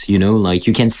nuance,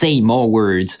 you can say more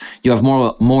words, you have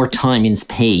more time in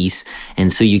space,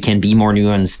 and so you can be more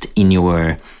nuanced in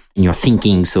your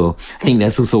thinking. So I think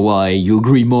that's also why you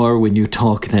agree more when you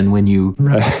talk than when you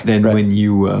when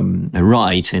you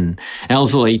write, and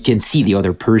also you can see the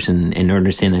other person and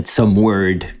understand that some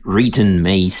word written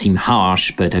may seem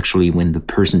harsh, but actually when the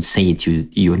person say it,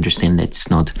 you understand that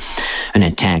it's not an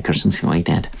attack or something like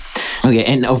that. Okay,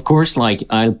 and of course,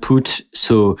 I'll put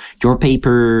your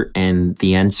paper and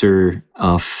the answer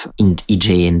of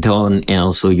EJ and Don, and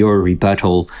also your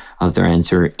rebuttal of their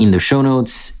answer in the show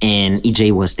notes. And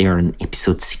EJ was there in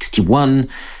episode 61.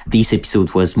 This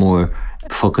episode was more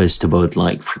focused about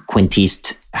like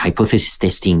frequentist hypothesis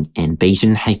testing and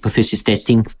Bayesian hypothesis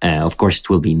testing. Of course, it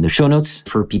will be in the show notes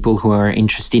for people who are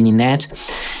interested in that.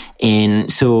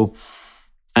 And so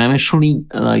I'm actually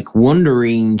like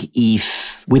wondering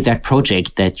if with that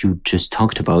project that you just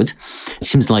talked about, it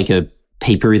seems like a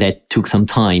paper that took some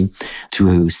time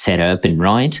to set up and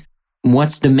write.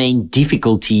 What's the main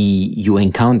difficulty you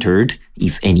encountered,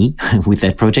 if any, with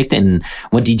that project? And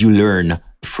what did you learn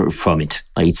from it?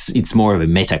 Like it's more of a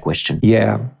meta question.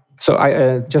 Yeah. So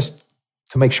I just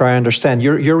to make sure I understand,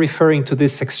 you're referring to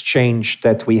this exchange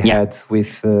that we had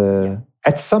with,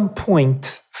 at some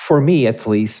point, for me at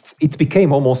least, it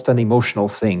became almost an emotional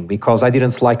thing because I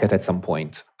didn't like it at some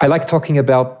point. I like talking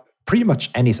about pretty much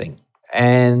anything.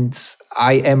 And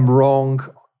I am wrong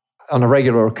on a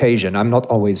regular occasion. I'm not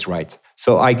always right.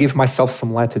 So I give myself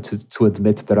some latitude to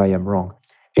admit that I am wrong.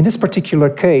 In this particular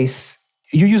case,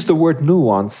 you use the word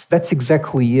nuance. That's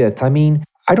exactly it. I mean,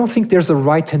 I don't think there's a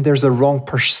right and there's a wrong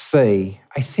per se.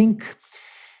 I think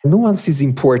nuance is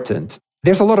important.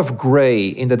 There's a lot of gray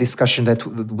in the discussion that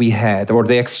we had, or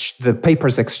the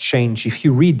papers exchange. If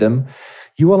you read them,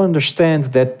 you will understand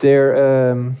that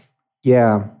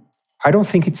I don't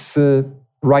think it's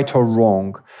right or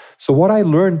wrong. So what I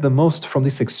learned the most from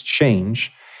this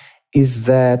exchange is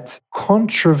that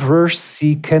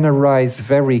controversy can arise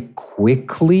very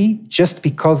quickly just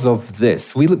because of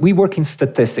this. We work in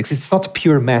statistics. It's not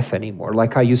pure math anymore,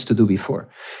 like I used to do before.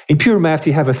 In pure math,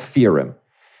 you have a theorem.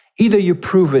 Either you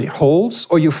prove it holds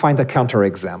or you find a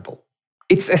counterexample.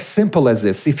 It's as simple as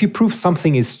this. If you prove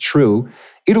something is true,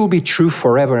 it will be true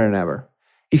forever and ever.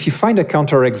 If you find a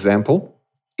counterexample,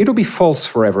 it'll be false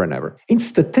forever and ever. In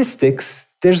statistics,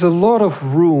 there's a lot of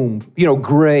room,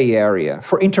 gray area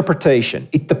for interpretation.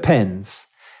 It depends.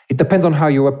 It depends on how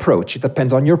you approach. It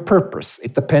depends on your purpose.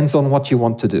 It depends on what you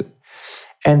want to do.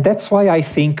 And that's why I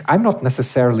think I'm not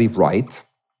necessarily right.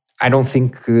 I don't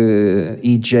think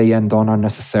EJ and Don are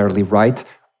necessarily right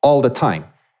all the time.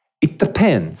 It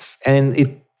depends.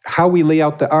 And how we lay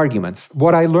out the arguments.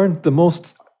 What I learned the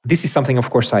most, this is something, of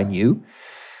course, I knew,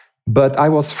 but I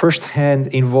was firsthand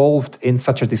involved in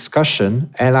such a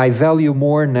discussion, and I value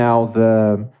more now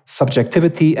the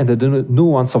subjectivity and the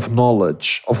nuance of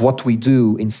knowledge of what we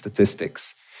do in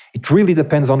statistics. It really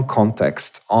depends on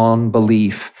context, on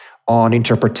belief, on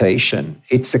interpretation.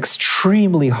 It's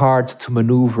extremely hard to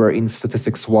maneuver in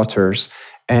statistics waters,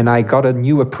 and I got a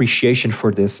new appreciation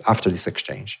for this after this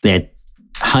exchange. That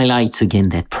highlights again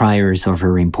that priors are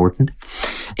very important,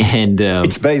 and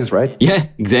it's Bayes, right? Yeah,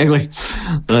 exactly.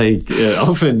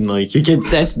 Often, you can.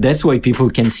 That's why people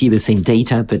can see the same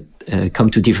data but come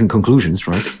to different conclusions,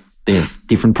 right? They have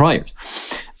different priors.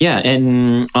 Yeah,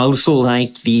 and I also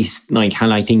like these,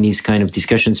 highlighting these kind of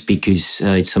discussions because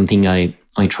it's something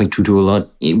I try to do a lot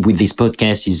with this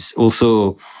podcast, is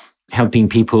also helping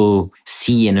people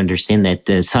see and understand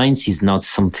that science is not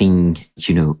something,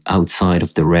 outside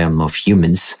of the realm of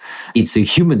humans. It's a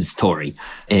human story.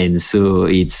 And so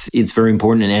it's very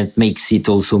important, and it makes it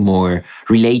also more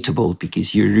relatable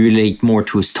because you relate more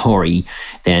to a story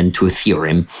than to a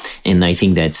theorem. And I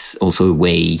think that's also a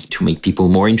way to make people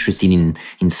more interested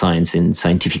in science and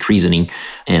scientific reasoning.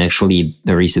 And actually,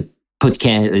 there is a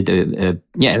podcast,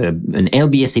 an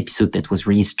LBS episode that was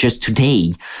released just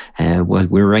today while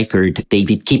we record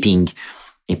David Kipping,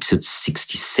 episode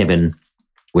 67,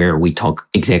 where we talk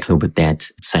exactly about that,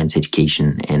 science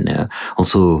education and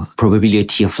also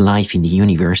probability of life in the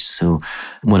universe. So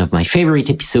one of my favorite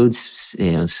episodes.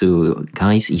 So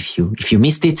guys, if you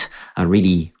missed it, I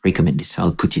really recommend it.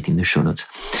 I'll put it in the show notes.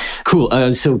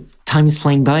 Cool. So time is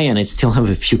flying by and I still have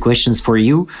a few questions for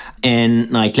you.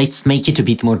 And let's make it a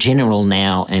bit more general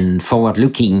now and forward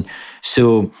looking.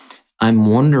 So I'm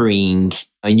wondering,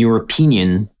 in your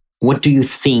opinion, what do you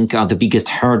think are the biggest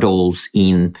hurdles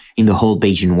in the whole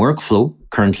Bayesian workflow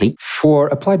currently? For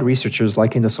applied researchers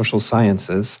like in the social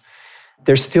sciences,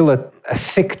 there's still a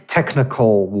thick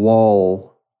technical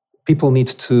wall. People need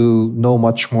to know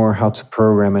much more how to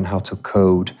program and how to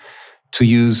code to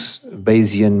use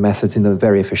Bayesian methods in a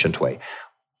very efficient way.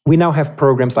 We now have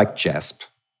programs like JASP,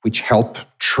 which help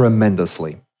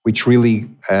tremendously, which really,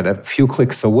 at a few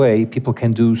clicks away, people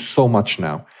can do so much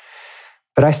now.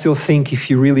 But I still think if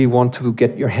you really want to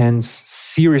get your hands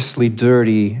seriously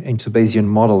dirty into Bayesian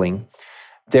modeling,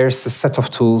 there's a set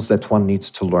of tools that one needs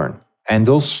to learn. And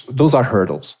those are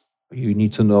hurdles. You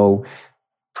need to know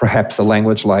perhaps a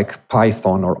language like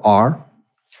Python or R.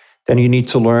 Then you need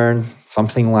to learn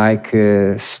something like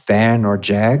Stan or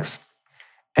JAGS.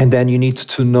 And then you need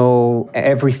to know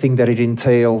everything that it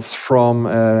entails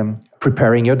from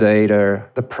preparing your data,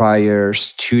 the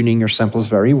priors, tuning your samples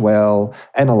very well,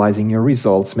 analyzing your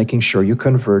results, making sure you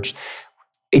converge.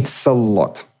 It's a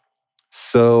lot.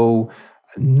 So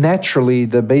naturally,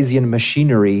 the Bayesian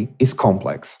machinery is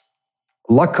complex.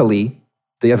 Luckily,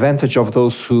 the advantage of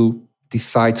those who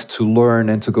decide to learn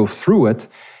and to go through it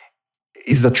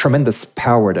is the tremendous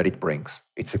power that it brings.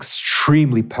 It's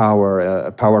extremely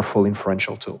a powerful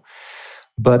inferential tool.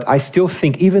 But I still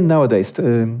think, even nowadays,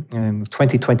 in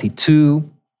 2022,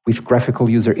 with graphical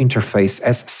user interface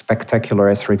as spectacular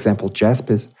as, for example, JASP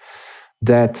is,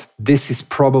 that this is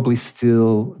probably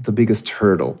still the biggest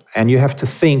hurdle. And you have to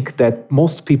think that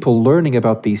most people learning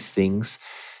about these things,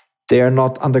 they are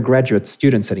not undergraduate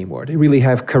students anymore. They really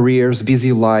have careers,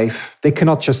 busy life. They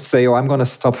cannot just say, I'm going to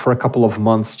stop for a couple of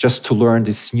months just to learn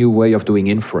this new way of doing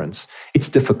inference. It's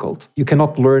difficult. You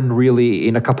cannot learn really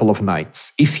in a couple of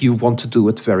nights if you want to do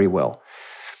it very well.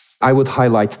 I would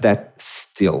highlight that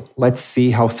still. Let's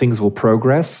see how things will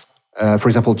progress. For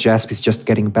example, JASP is just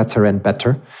getting better and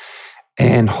better.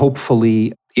 And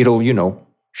hopefully it'll,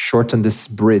 shorten this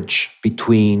bridge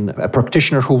between a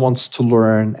practitioner who wants to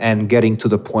learn and getting to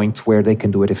the point where they can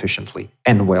do it efficiently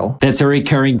and well. That's a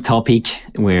recurring topic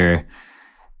where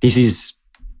this is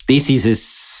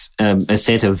a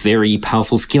set of very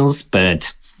powerful skills,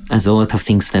 but as a lot of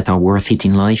things that are worth it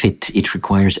in life, it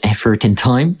requires effort and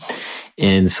time.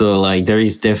 And so there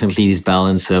is definitely this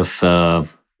balance of time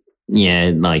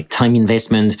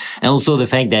investment, and also the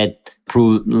fact that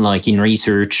in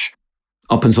research,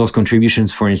 open source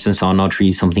contributions, for instance, are not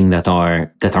really something that are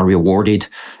rewarded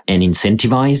and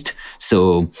incentivized.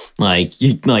 So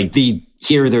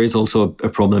here there is also a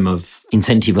problem of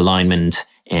incentive alignment.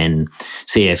 And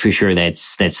so for sure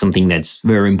that's something that's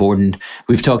very important.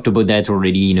 We've talked about that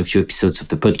already in a few episodes of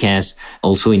the podcast,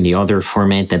 also in the other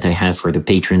format that I have for the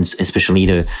patrons, especially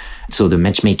the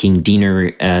matchmaking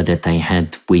dinner that I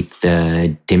had with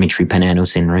Demetri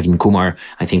Pananos and Ravin Kumar.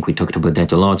 I think we talked about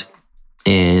that a lot.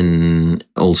 And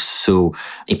also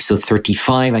episode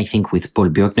 35, I think, with Paul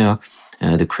Björkner,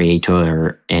 the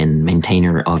creator and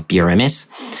maintainer of BRMS.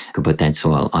 About that,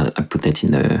 so I'll put that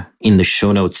in the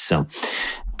show notes. So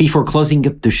before closing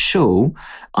up the show,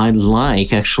 I'd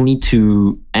like actually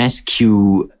to ask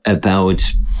you about,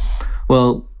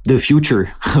 the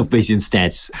future of Bayesian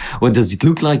stats. What does it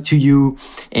look like to you?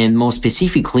 And more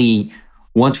specifically,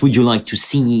 what would you like to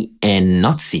see and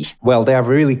not see? Well, they are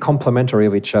really complementary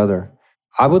of each other.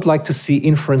 I would like to see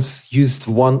inference used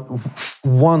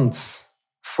once.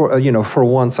 For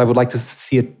once, I would like to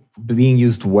see it being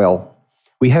used well.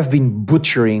 We have been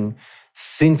butchering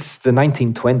since the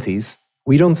 1920s.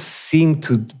 We don't seem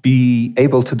to be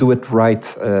able to do it right,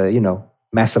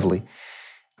 massively.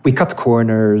 We cut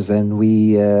corners and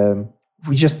we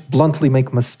just bluntly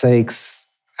make mistakes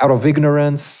out of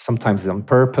ignorance, sometimes on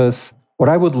purpose. What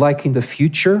I would like in the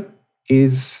future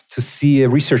is to see a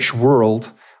research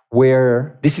world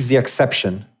where this is the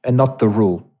exception and not the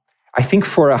rule. I think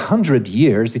for 100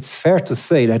 years, it's fair to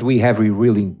say that we have been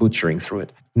really butchering through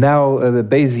it. Now,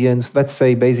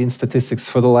 Bayesian statistics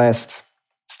for the last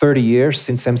 30 years,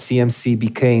 since MCMC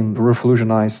became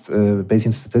revolutionized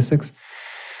Bayesian statistics,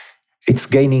 it's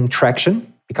gaining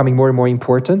traction, becoming more and more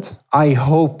important. I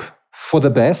hope for the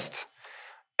best.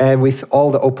 And with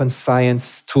all the open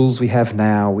science tools we have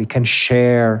now, we can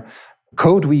share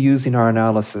code we use in our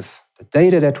analysis, the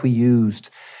data that we used.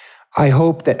 I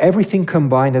hope that everything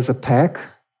combined as a pack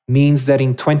means that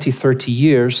in 20, 30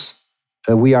 years,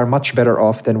 we are much better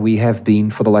off than we have been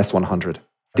for the last 100.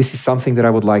 This is something that I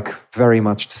would like very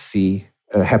much to see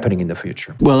happening in the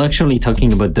future. Well, actually,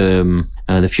 talking about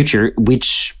the future,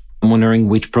 I'm wondering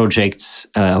which projects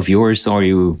of yours are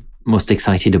you most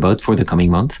excited about for the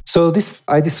coming month? So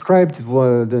I described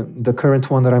the current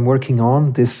one that I'm working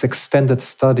on, this extended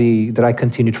study that I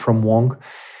continued from Wong.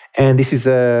 And this is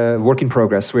a work in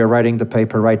progress. We are writing the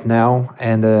paper right now,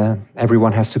 and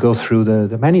everyone has to go through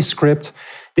the manuscript.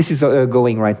 This is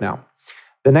going right now.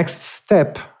 The next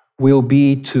step will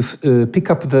be to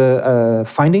pick up the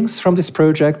findings from this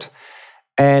project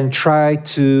and try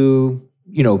to,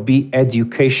 be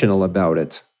educational about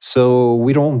it. So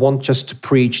we don't want just to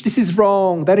preach, this is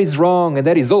wrong, and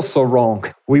that is also wrong.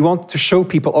 We want to show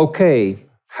people, okay,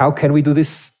 how can we do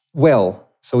this well?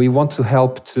 So we want to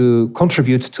help to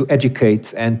contribute to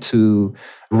educate and to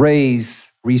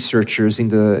raise researchers in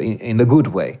the good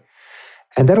way.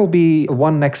 And that'll be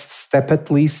one next step,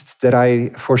 at least, that I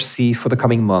foresee for the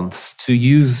coming months, to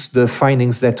use the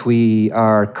findings that we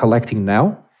are collecting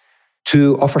now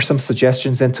to offer some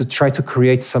suggestions and to try to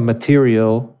create some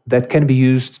material that can be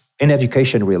used in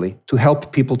education, really, to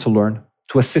help people to learn,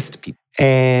 to assist people.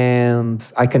 And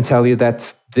I can tell you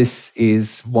that this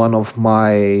is one of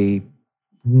my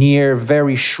near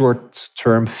very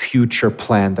short-term future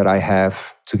plan that I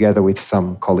have together with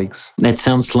some colleagues. That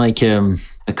sounds like a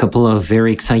couple of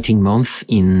very exciting months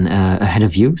ahead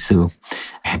of you. So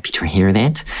happy to hear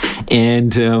that.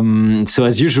 And so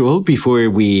as usual, before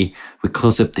we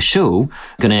close up the show,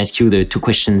 I'm going to ask you the two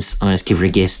questions I ask every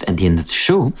guest at the end of the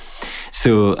show.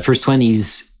 So first one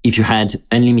is, if you had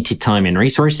unlimited time and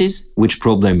resources, which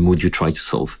problem would you try to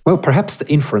solve? Well, perhaps the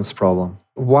inference problem.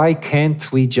 Why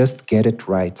can't we just get it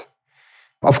right?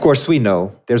 Of course, we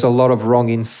know there's a lot of wrong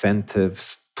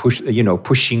incentives,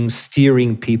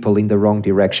 steering people in the wrong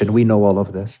direction. We know all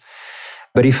of this.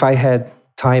 But if I had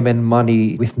time and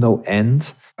money with no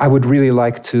end, I would really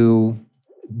like to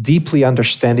deeply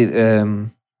understand it.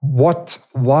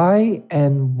 Why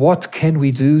and what can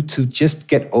we do to just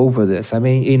get over this? I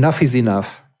mean, enough is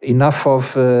enough. Enough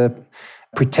of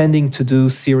pretending to do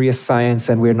serious science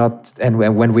and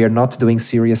when we are not doing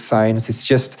serious science, it's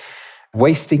just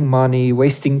wasting money,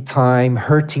 wasting time,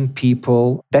 hurting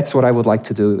people. That's what I would like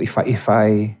to do if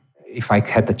I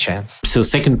had the chance. So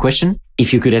second question,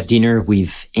 if you could have dinner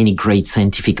with any great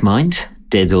scientific mind,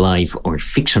 dead, alive, or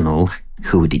fictional,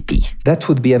 who would it be? That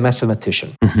would be a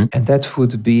mathematician. Mm-hmm. And that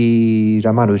would be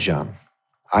Ramanujan.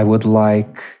 I would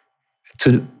like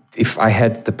to, if I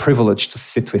had the privilege to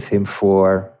sit with him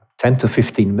for 10 to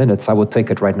 15 minutes, I would take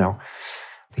it right now.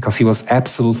 Because he was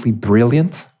absolutely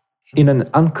brilliant in an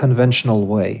unconventional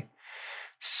way.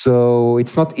 So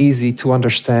it's not easy to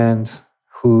understand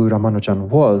who Ramanujan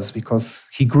was because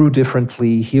he grew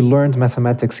differently, he learned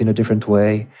mathematics in a different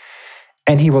way,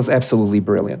 and he was absolutely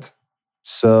brilliant.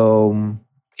 So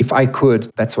if I could,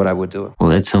 that's what I would do. Well,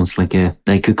 that sounds like a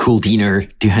cool dinner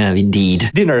to have indeed.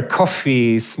 Dinner,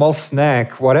 coffee, small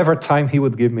snack, whatever time he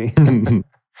would give me.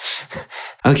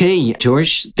 Okay,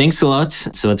 George, thanks a lot.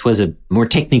 So it was a more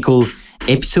technical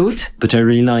episode, but I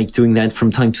really like doing that from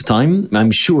time to time.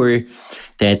 I'm sure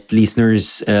that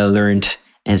listeners learned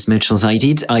as much as I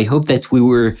did. I hope that we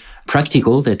were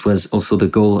practical. That was also the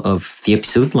goal of the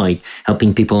episode, like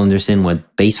helping people understand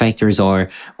what base factors are,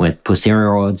 what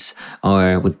posterior odds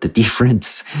are, what the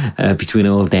difference between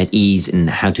all of that is, and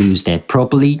how to use that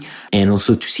properly, and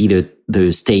also to see the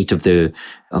state of the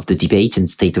debate and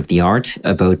state of the art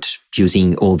about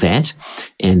using all that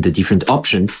and the different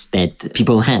options that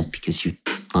people have, because you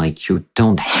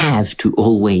don't have to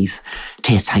always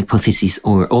test hypotheses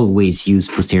or always use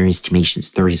posterior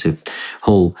estimations. There is a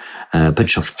whole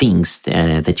bunch of things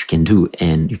that you can do,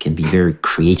 and you can be very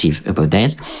creative about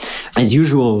that. As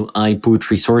usual, I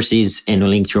put resources and a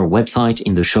link to your website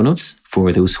in the show notes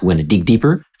for those who want to dig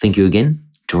deeper. Thank you again,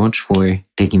 George, for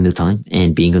taking the time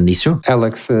and being on this show.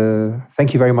 Alex,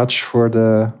 thank you very much for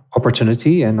the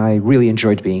opportunity, and I really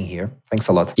enjoyed being here. Thanks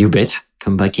a lot. You bet.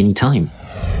 Come back anytime.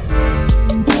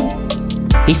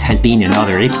 This has been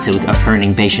another episode of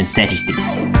Learning Bayesian Statistics.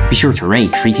 Be sure to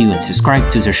rate, review, and subscribe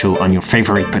to the show on your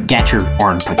favorite podcatcher or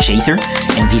on Podchaser,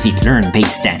 and visit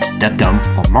learnbayesstats.com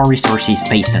for more resources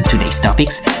based on today's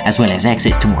topics, as well as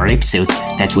access to more episodes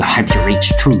that will help you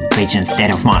reach true Bayesian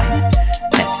state of mind.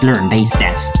 That's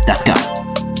learnbayesstats.com.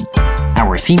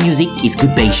 Our theme music is Good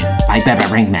Bayesian by Baba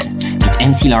Brinkman with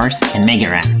MC Lars and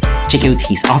Megaran. Check out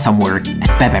his awesome work at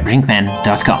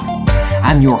bababrinkman.com.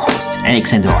 I'm your host,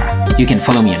 Alex Andorra. You can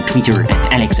follow me on Twitter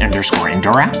at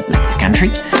Alex_Andorra, like the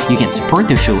country. You can support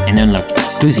the show and unlock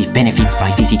exclusive benefits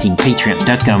by visiting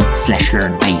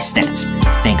patreon.com/learnbayesstats.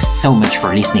 Thanks so much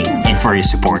for listening and for your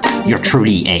support. You're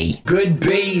truly a good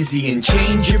Bayesian.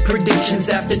 Change your predictions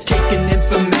after taking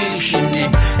information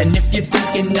in. And if you're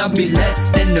thinking I'll be less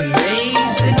than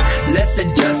amazing, let's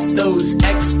adjust those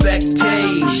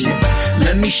expectations.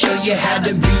 Let me show you how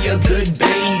to be a good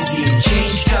Bayesian.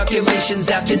 Change calculations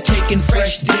after taking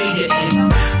fresh data in.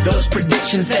 Those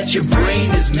predictions that your brain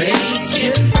is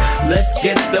making, let's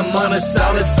get them on a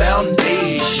solid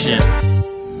foundation.